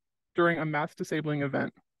 Wade during a mass disabling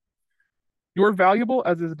event. You're valuable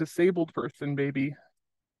as a disabled person, baby.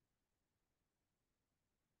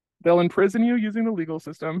 They'll imprison you using the legal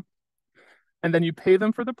system, and then you pay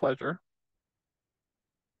them for the pleasure.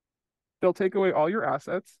 They'll take away all your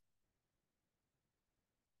assets,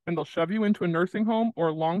 and they'll shove you into a nursing home or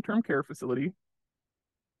a long-term care facility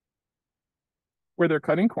where they're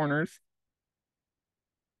cutting corners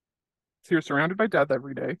So you're surrounded by death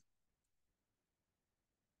every day.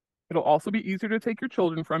 It'll also be easier to take your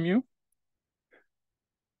children from you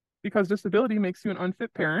because disability makes you an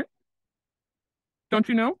unfit parent. Don't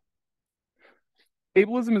you know?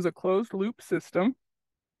 Ableism is a closed loop system.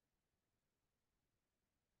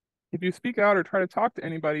 If you speak out or try to talk to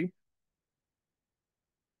anybody,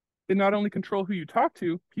 they not only control who you talk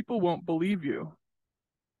to, people won't believe you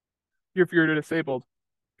if you're disabled.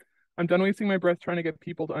 I'm done wasting my breath trying to get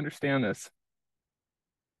people to understand this.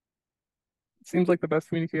 It seems like the best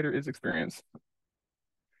communicator is experience.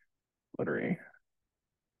 Literary.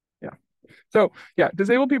 Yeah. So yeah,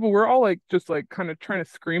 disabled people, we're all like just like kind of trying to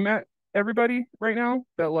scream at everybody right now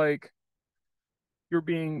that like you're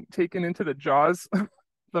being taken into the jaws,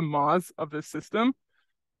 the maws of this system.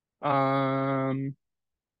 Um,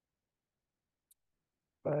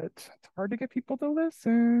 but it's hard to get people to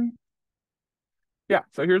listen. Yeah,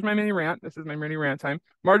 so here's my mini rant. This is my mini rant time.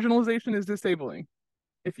 Marginalization is disabling.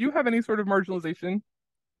 If you have any sort of marginalization,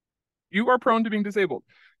 you are prone to being disabled.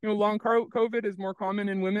 You know, long COVID is more common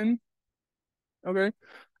in women. Okay.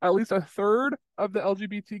 At least a third of the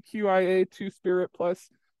LGBTQIA2 spirit plus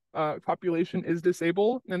population is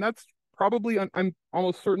disabled. And that's probably, I'm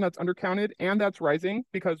almost certain that's undercounted, and that's rising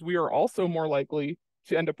because we are also more likely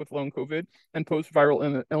to end up with long COVID and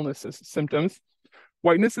post-viral illness symptoms.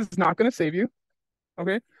 Whiteness is not going to save you.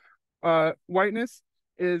 Okay. Whiteness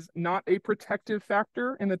is not a protective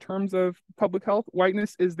factor in the terms of public health.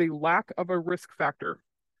 Whiteness is the lack of a risk factor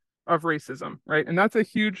of racism, right? And that's a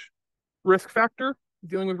huge risk factor.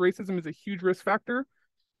 Dealing with racism is a huge risk factor.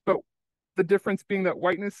 But the difference being that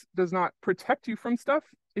whiteness does not protect you from stuff.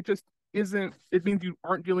 It just isn't, it means you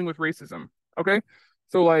aren't dealing with racism. Okay.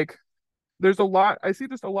 So, like, there's a lot, I see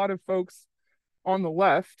just a lot of folks on the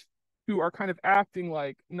left who are kind of acting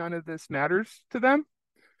like none of this matters to them.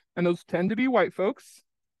 And those tend to be white folks,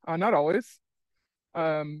 not always.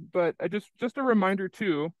 But I just a reminder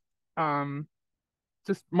too, um,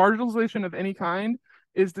 just marginalization of any kind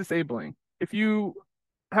is disabling. If you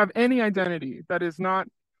have any identity that is not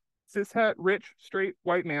cishet, rich, straight,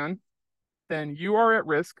 white man, then you are at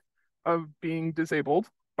risk of being disabled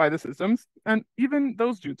by the systems, and even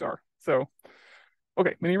those dudes are. So,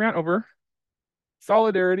 okay, mini rant over.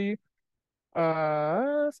 Solidarity.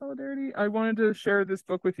 Solidarity. I wanted to share this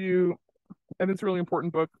book with you, and it's a really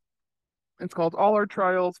important book. It's called All Our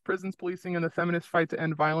Trials, Prisons, Policing, and the Feminist Fight to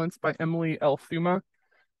End Violence by Emily L. Thuma.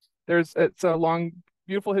 It's a long,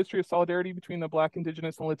 beautiful history of solidarity between the Black,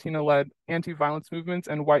 Indigenous, and Latino-led anti-violence movements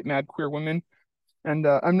and white mad queer women. And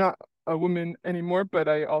I'm not a woman anymore, but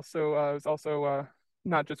I also was also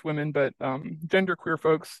not just women, but gender queer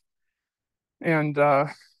folks and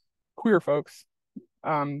queer folks.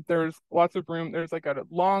 There's lots of room. There's like a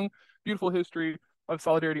long, beautiful history of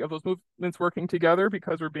solidarity of those movements working together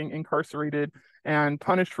because we're being incarcerated and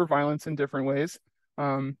punished for violence in different ways.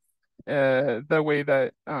 The way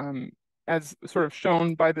that, as sort of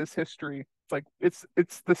shown by this history, it's like it's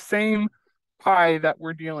the same pie that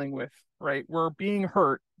we're dealing with, right? We're being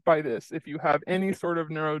hurt by this. If you have any sort of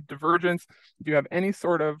neurodivergence, if you have any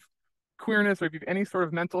sort of queerness, or if you have any sort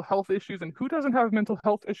of mental health issues, and who doesn't have mental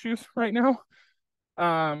health issues right now?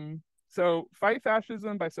 So fight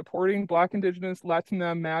fascism by supporting Black, Indigenous,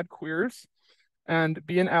 Latina, mad queers, and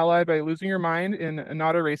be an ally by losing your mind in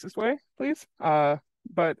not a racist way, please.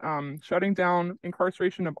 But shutting down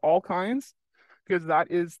incarceration of all kinds, because that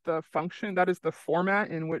is the function, that is the format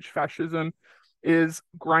in which fascism is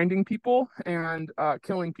grinding people and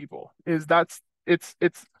killing people. The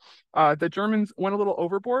Germans went a little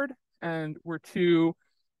overboard and were too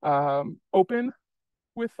open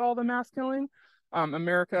with all the mass killing.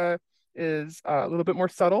 America is a little bit more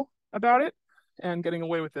subtle about it and getting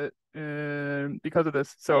away with it because of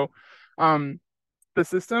this. So the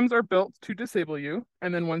systems are built to disable you,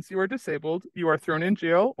 and then once you are disabled, you are thrown in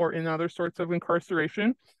jail or in other sorts of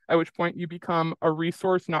incarceration, at which point you become a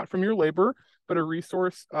resource not from your labor, but a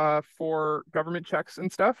resource for government checks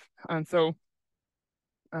and stuff. And so,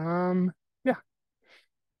 yeah,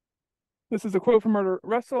 this is a quote from Margaret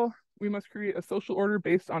Russell. We must create a social order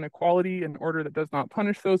based on equality, an order that does not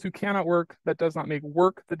punish those who cannot work, that does not make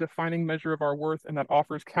work the defining measure of our worth, and that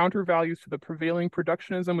offers counter values to the prevailing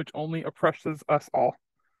productionism which only oppresses us all.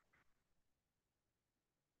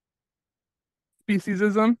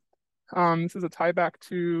 Speciesism. This is a tie back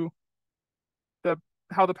to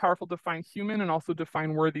how the powerful define human and also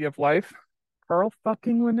define worthy of life. Carl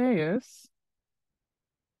fucking Linnaeus.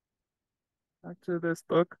 Back to this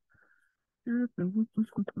book.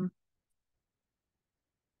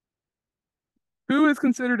 Who is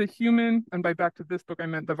considered a human? And by back to this book, I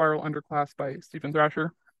meant The Viral Underclass by Stephen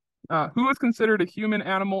Thrasher. Who is considered a human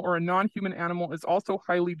animal or a non-human animal is also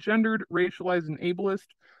highly gendered, racialized, and ableist,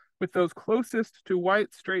 with those closest to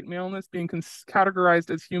white, straight maleness being categorized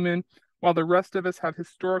as human, while the rest of us have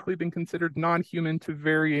historically been considered non-human to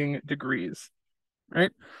varying degrees,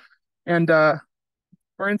 right? And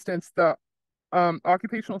for instance, the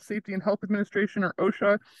Occupational Safety and Health Administration, or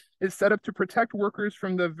OSHA, is set up to protect workers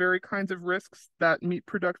from the very kinds of risks that meat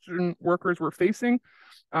production workers were facing.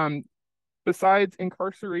 Besides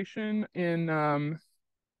incarceration in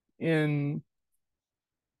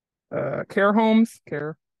care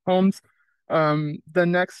homes, the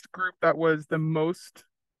next group that was the most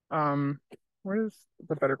where is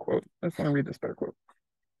the better quote? I just want to read this better quote.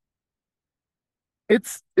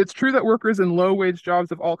 It's true that workers in low-wage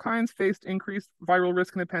jobs of all kinds faced increased viral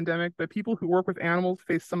risk in the pandemic, but people who work with animals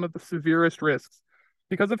face some of the severest risks.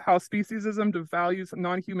 Because of how speciesism devalues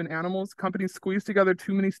non-human animals, companies squeeze together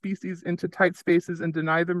too many species into tight spaces and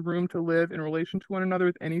deny them room to live in relation to one another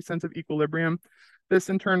with any sense of equilibrium. This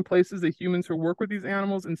in turn places the humans who work with these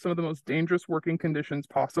animals in some of the most dangerous working conditions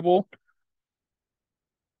possible.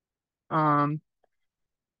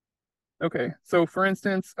 Okay, so for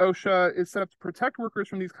instance, OSHA is set up to protect workers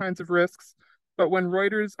from these kinds of risks, but when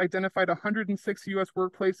Reuters identified 106 US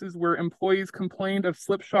workplaces where employees complained of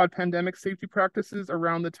slipshod pandemic safety practices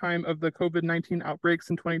around the time of the COVID-19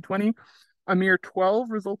 outbreaks in 2020, a mere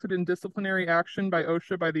 12 resulted in disciplinary action by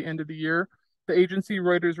OSHA by the end of the year. The agency,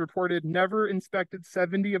 Reuters reported, never inspected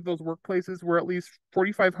 70 of those workplaces where at least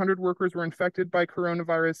 4,500 workers were infected by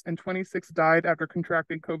coronavirus and 26 died after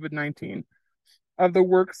contracting COVID-19. Of the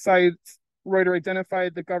work sites Reuters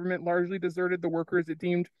identified, the government largely deserted the workers it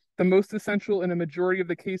deemed the most essential in a majority of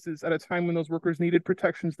the cases at a time when those workers needed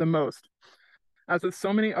protections the most. As with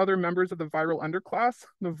so many other members of the viral underclass,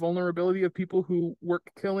 the vulnerability of people who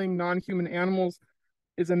work killing non-human animals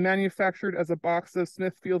is manufactured as a box of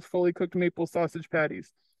Smithfield's fully cooked maple sausage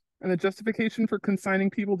patties. And the justification for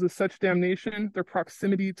consigning people to such damnation, their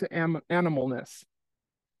proximity to animalness.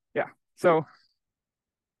 Yeah, so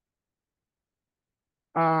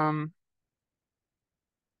Um,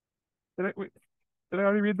 wait? Did I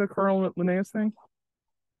already read the Carl Linnaeus thing?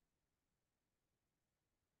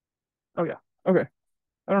 Oh yeah. Okay.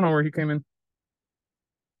 I don't know where he came in.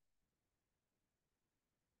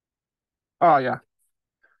 Oh yeah.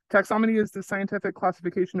 Taxonomy is the scientific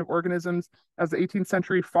classification of organisms. As the 18th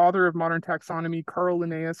century father of modern taxonomy, Carl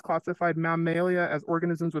Linnaeus classified mammalia as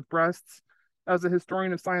organisms with breasts. As the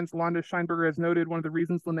historian of science Londa Scheinberger has noted, one of the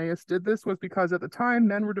reasons Linnaeus did this was because at the time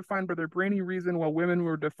men were defined by their brainy reason while women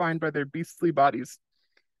were defined by their beastly bodies.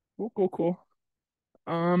 Cool.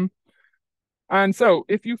 Um, And so,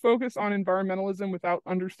 if you focus on environmentalism without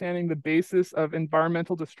understanding the basis of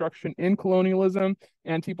environmental destruction in colonialism,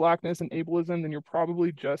 anti-Blackness, and ableism, then you're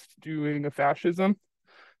probably just doing a fascism.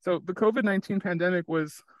 So, the COVID-19 pandemic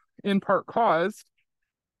was in part caused.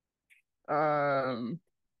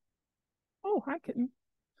 Oh, hi, kitten.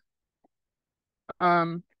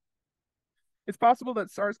 Um, it's possible that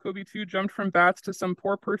SARS-CoV-2 jumped from bats to some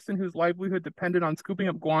poor person whose livelihood depended on scooping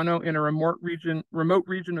up guano in a remote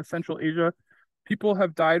region of Central Asia. People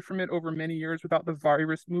have died from it over many years without the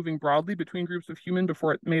virus moving broadly between groups of humans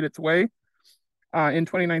before it made its way. In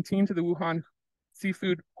 2019 to the Wuhan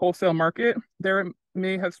seafood wholesale market. There it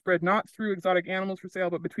may have spread not through exotic animals for sale,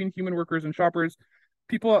 but between human workers and shoppers.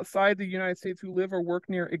 People outside the United States who live or work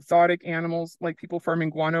near exotic animals, like people farming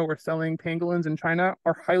guano or selling pangolins in China,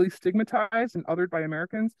 are highly stigmatized and othered by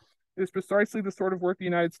Americans. It is precisely the sort of work the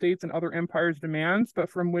United States and other empires demands, but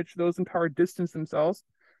from which those in power distance themselves.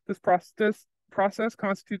 This process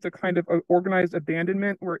constitutes a kind of organized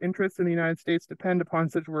abandonment where interests in the United States depend upon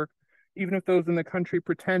such work, even if those in the country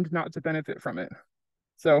pretend not to benefit from it.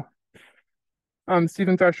 So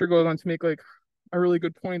Stephen Thrasher goes on to make like a really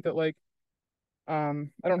good point that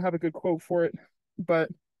I don't have a good quote for it, but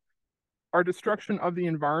our destruction of the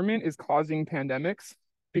environment is causing pandemics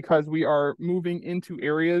because we are moving into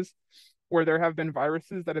areas where there have been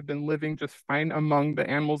viruses that have been living just fine among the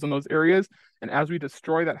animals in those areas. And as we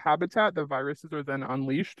destroy that habitat, the viruses are then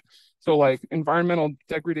unleashed. So like environmental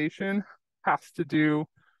degradation has to do,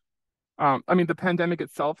 the pandemic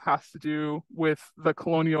itself has to do with the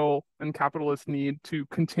colonial and capitalist need to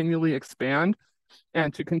continually expand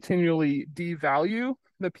and to continually devalue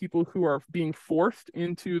the people who are being forced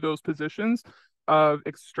into those positions of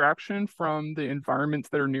extraction from the environments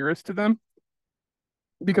that are nearest to them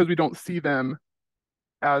because we don't see them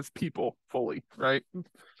as people fully, right?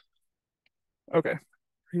 Okay.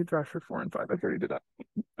 Read Thrasher 4 and 5. I already did that.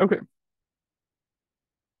 Okay.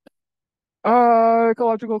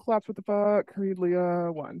 Ecological collapse, what the fuck? Read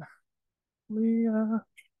Leah 1. Leah.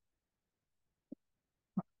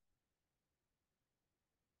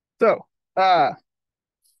 So, the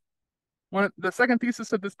second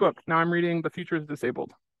thesis of this book, now I'm reading The Future is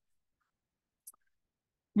Disabled.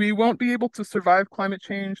 We won't be able to survive climate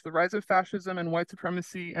change, the rise of fascism and white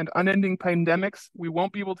supremacy, and unending pandemics. We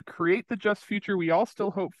won't be able to create the just future we all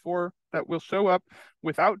still hope for that will show up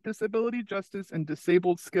without disability justice and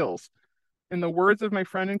disabled skills. In the words of my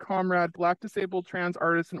friend and comrade, Black disabled trans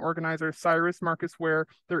artist and organizer Cyrus Marcus Ware,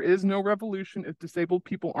 there is no revolution if disabled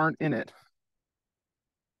people aren't in it.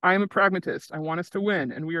 I am a pragmatist. I want us to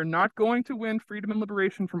win, and we are not going to win freedom and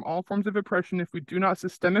liberation from all forms of oppression if we do not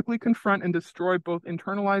systemically confront and destroy both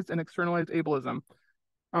internalized and externalized ableism.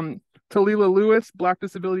 Talila Lewis, Black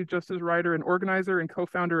disability justice writer and organizer and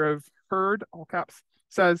co-founder of HERD, all caps,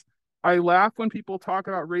 says, I laugh when people talk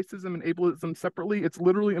about racism and ableism separately. It's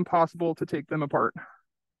literally impossible to take them apart.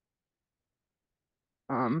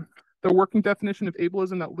 The working definition of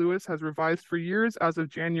ableism that Lewis has revised for years as of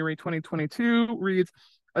January 2022 reads,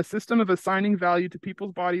 a system of assigning value to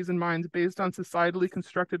people's bodies and minds based on societally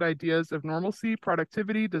constructed ideas of normalcy,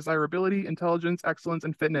 productivity, desirability, intelligence, excellence,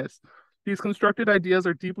 and fitness. These constructed ideas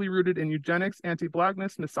are deeply rooted in eugenics,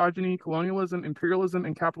 anti-Blackness, misogyny, colonialism, imperialism,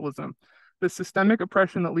 and capitalism. The systemic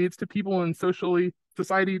oppression that leads to people in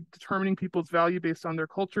society determining people's value based on their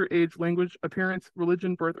culture, age, language, appearance,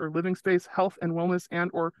 religion, birth, or living space, health and wellness, and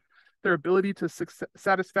or their ability to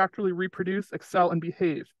satisfactorily reproduce, excel, and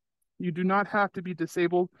behave. You do not have to be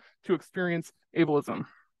disabled to experience ableism.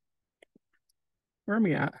 Where am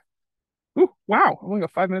I at? Ooh, wow, I've only got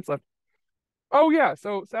 5 minutes left. Oh yeah,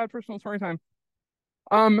 so sad personal story time.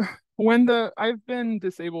 I've been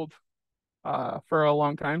disabled for a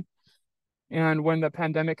long time, and when the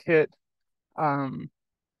pandemic hit, I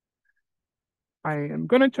am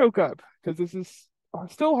gonna choke up because this is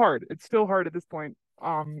still hard. It's still hard at this point.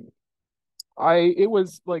 It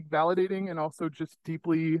was like validating and also just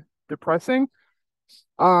deeply depressing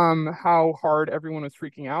how hard everyone was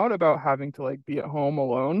freaking out about having to like be at home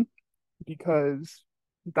alone, because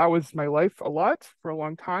that was my life a lot for a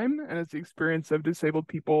long time, and it's the experience of disabled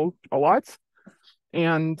people a lot.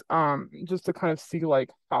 And just to kind of see like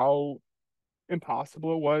how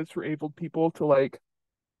impossible it was for able people to like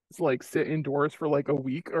sit indoors for like a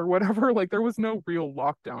week or whatever. Like there was no real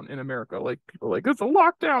lockdown in America. Like people are like, it's a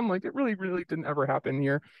lockdown. Like it really, really didn't ever happen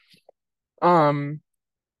here. Um,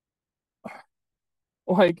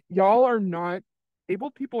 like y'all are not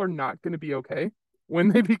able people are not going to be okay when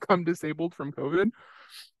they become disabled from COVID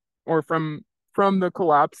or from the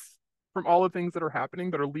collapse, from all the things that are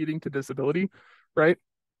happening that are leading to disability, right?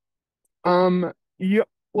 Yeah,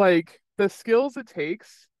 like the skills it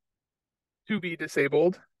takes to be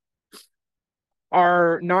disabled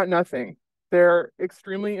are not nothing. They're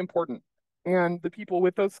extremely important. And the people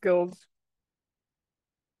with those skills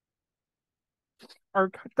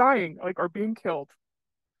are dying, like are being killed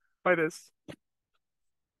by this.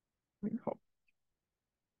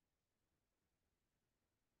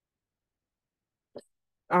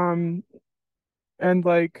 Um, and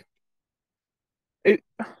like it,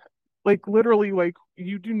 like literally, like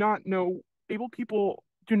you do not know, able people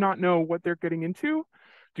do not know what they're getting into,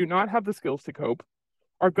 do not have the skills to cope,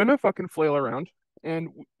 are gonna fucking flail around. And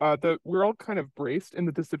we're all kind of braced in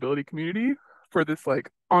the disability community for this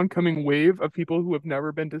like oncoming wave of people who have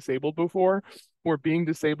never been disabled before, who are being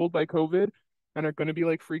disabled by COVID and are gonna be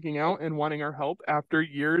like freaking out and wanting our help after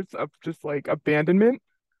years of just like abandonment.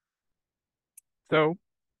 So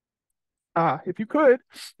if you could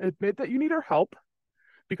admit that you need our help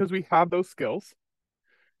because we have those skills,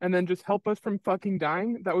 and then just help us from fucking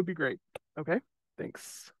dying, that would be great. Okay?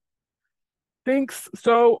 Thanks. Thanks.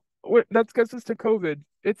 So that gets us to COVID.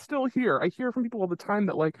 It's still here. I hear from people all the time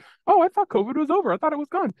that like, oh, I thought COVID was over. I thought it was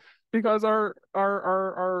gone because our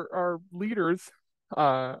leaders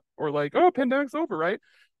or like, oh, pandemic's over, right?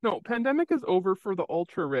 No, pandemic is over for the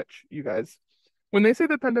ultra rich, you guys. When they say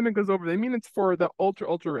the pandemic is over, they mean it's for the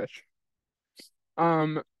ultra rich.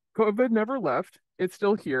 Um, COVID never left. It's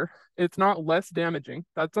still here. It's not less damaging.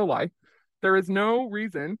 That's a lie. There is no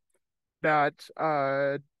reason that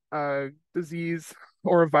disease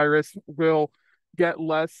or a virus will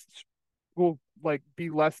like be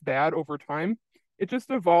less bad over time. It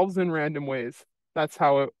just evolves in random ways. That's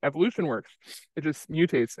how evolution works. It just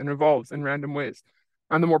mutates and evolves in random ways.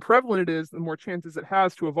 And the more prevalent it is, the more chances it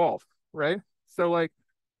has to evolve, right? So like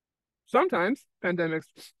sometimes pandemics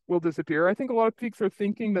will disappear. I think a lot of peaks are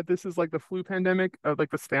thinking that this is like the flu pandemic,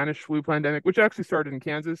 like the Spanish flu pandemic, which actually started in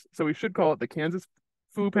Kansas. So we should call it the Kansas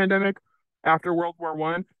flu pandemic after World War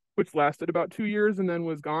One, which lasted about 2 years and then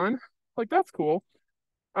was gone. Like that's cool.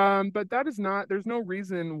 But that is not, there's no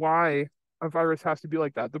reason why a virus has to be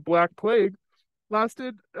like that. The Black Plague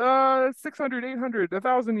lasted 600, 800,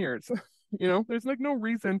 1,000 years. There's like no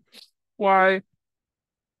reason why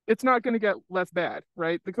it's not going to get less bad,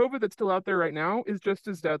 right? The COVID that's still out there right now is just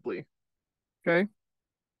as deadly. Okay.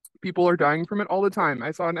 People are dying from it all the time.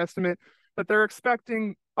 I saw an estimate that they're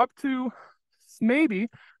expecting up to maybe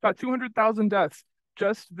about 200,000 deaths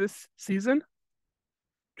just this season.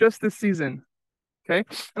 Just this season. Okay.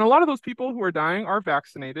 And a lot of those people who are dying are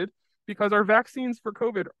vaccinated because our vaccines for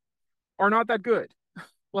COVID are not that good.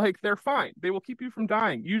 Like they're fine. They will keep you from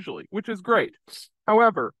dying usually, which is great.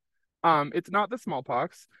 However, it's not the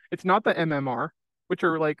smallpox. It's not the MMR, which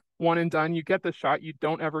are like one and done. You get the shot, you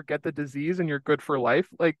don't ever get the disease, and you're good for life.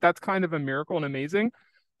 Like that's kind of a miracle and amazing.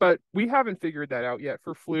 But we haven't figured that out yet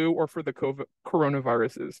for flu or for the COVID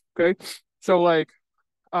coronaviruses. Okay, so like,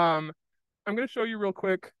 I'm going to show you real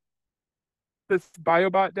quick this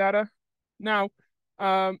biobot data. Now,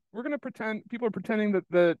 we're going to pretend people are pretending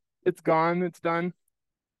that it's gone, it's done.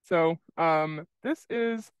 So this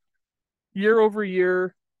is year over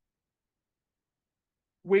year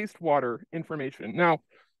wastewater information. Now,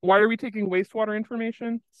 why are we taking wastewater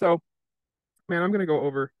information? So, man, I'm gonna go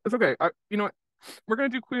over. It's okay. You know what? We're gonna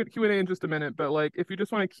do Q&A in just a minute, but like, if you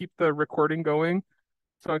just want to keep the recording going,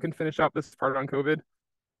 so I can finish up this part on COVID,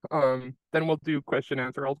 then we'll do question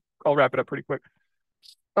answer. I'll wrap it up pretty quick.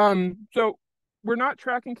 So we're not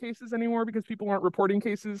tracking cases anymore because people aren't reporting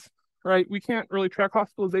cases, right? We can't really track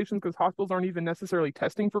hospitalizations because hospitals aren't even necessarily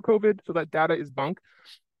testing for COVID, so that data is bunk.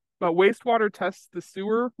 But wastewater tests the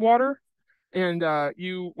sewer water, and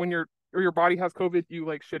when your body has COVID, you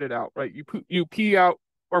like shit it out, right? You pee out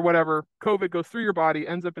or whatever. COVID goes through your body,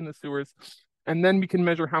 ends up in the sewers, and then we can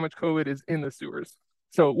measure how much COVID is in the sewers.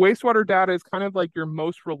 So wastewater data is kind of like your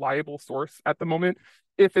most reliable source at the moment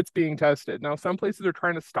if it's being tested. Now, some places are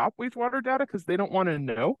trying to stop wastewater data because they don't want to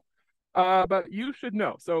know. But you should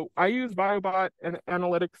know. So I use BioBot and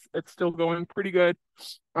analytics. It's still going pretty good.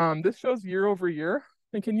 This shows year over year.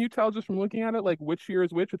 And can you tell just from looking at it, like which year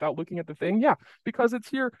is which without looking at the thing? Yeah, because it's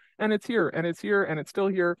here and it's here and it's here and it's still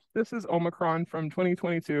here. This is Omicron from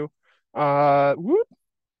 2022. Whoop.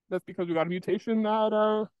 That's because we got a mutation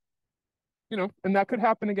that and that could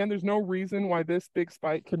happen again. There's no reason why this big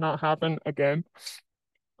spike cannot happen again.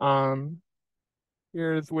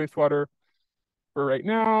 Here's wastewater for right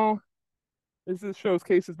now. This shows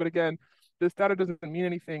cases, but again, this data doesn't mean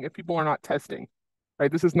anything if people are not testing,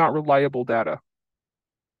 right? This is not reliable data.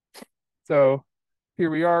 So here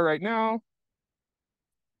we are right now.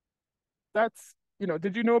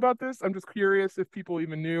 Did you know about this? I'm just curious if people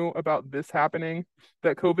even knew about this happening,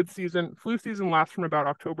 that flu season lasts from about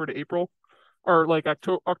October to April, or like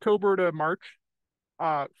October to March.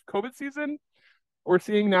 COVID season we're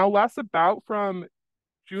seeing now lasts about from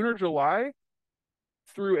June or July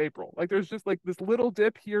through April. Like there's just like this little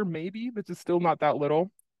dip here, maybe, but it's still not that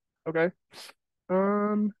little. Okay.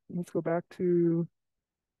 Let's go back to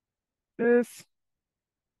this.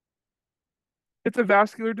 It's a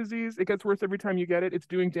vascular disease. It gets worse every time you get it. It's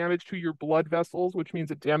doing damage to your blood vessels, which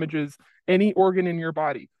means it damages any organ in your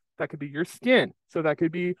body. That could be your skin. So that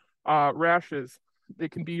could be rashes.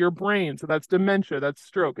 It can be your brain. So that's dementia. That's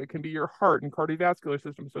stroke. It can be your heart and cardiovascular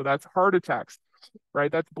system. So that's heart attacks,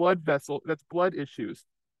 right? That's that's blood issues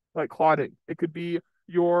like clotting. It could be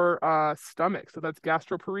your stomach. So that's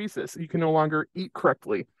gastroparesis. You can no longer eat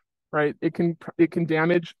correctly, right? It can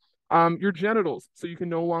damage your genitals, so you can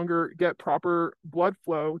no longer get proper blood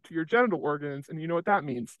flow to your genital organs, and you know what that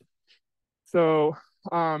means. So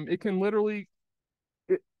it can literally,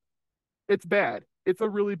 it's bad. It's a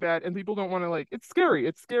really bad, and people don't want to like. It's scary.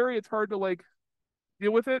 It's scary. It's hard to like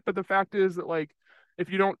deal with it. But the fact is that like,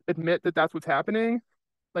 if you don't admit that that's what's happening,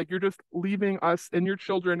 like you're just leaving us and your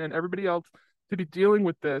children and everybody else to be dealing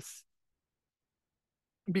with this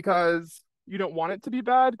because you don't want it to be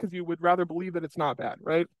bad because you would rather believe that it's not bad,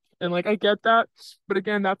 right? And like I get that, but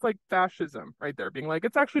again, that's like fascism right there, being like,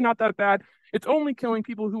 it's actually not that bad. It's only killing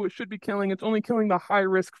people who it should be killing. It's only killing the high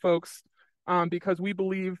risk folks, because we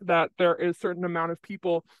believe that there is a certain amount of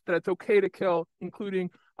people that it's okay to kill, including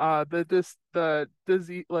the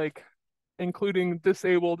disease, like including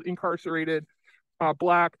disabled, incarcerated,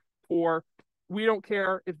 black, poor. We don't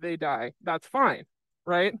care if they die. That's fine,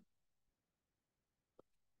 right?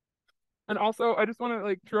 And also, I just want to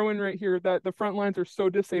like throw in right here that the front lines are so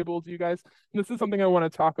disabled, you guys. And this is something I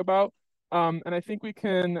want to talk about. And I think we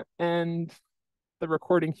can end the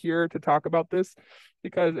recording here to talk about this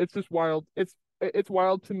because it's just wild. It's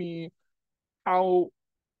wild to me how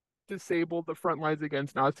disabled the front lines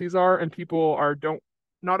against Nazis are, and people are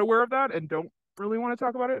not aware of that and don't really want to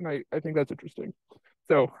talk about it. And I think that's interesting.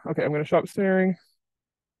 So, okay, I'm gonna stop sharing.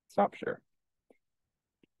 Stop share.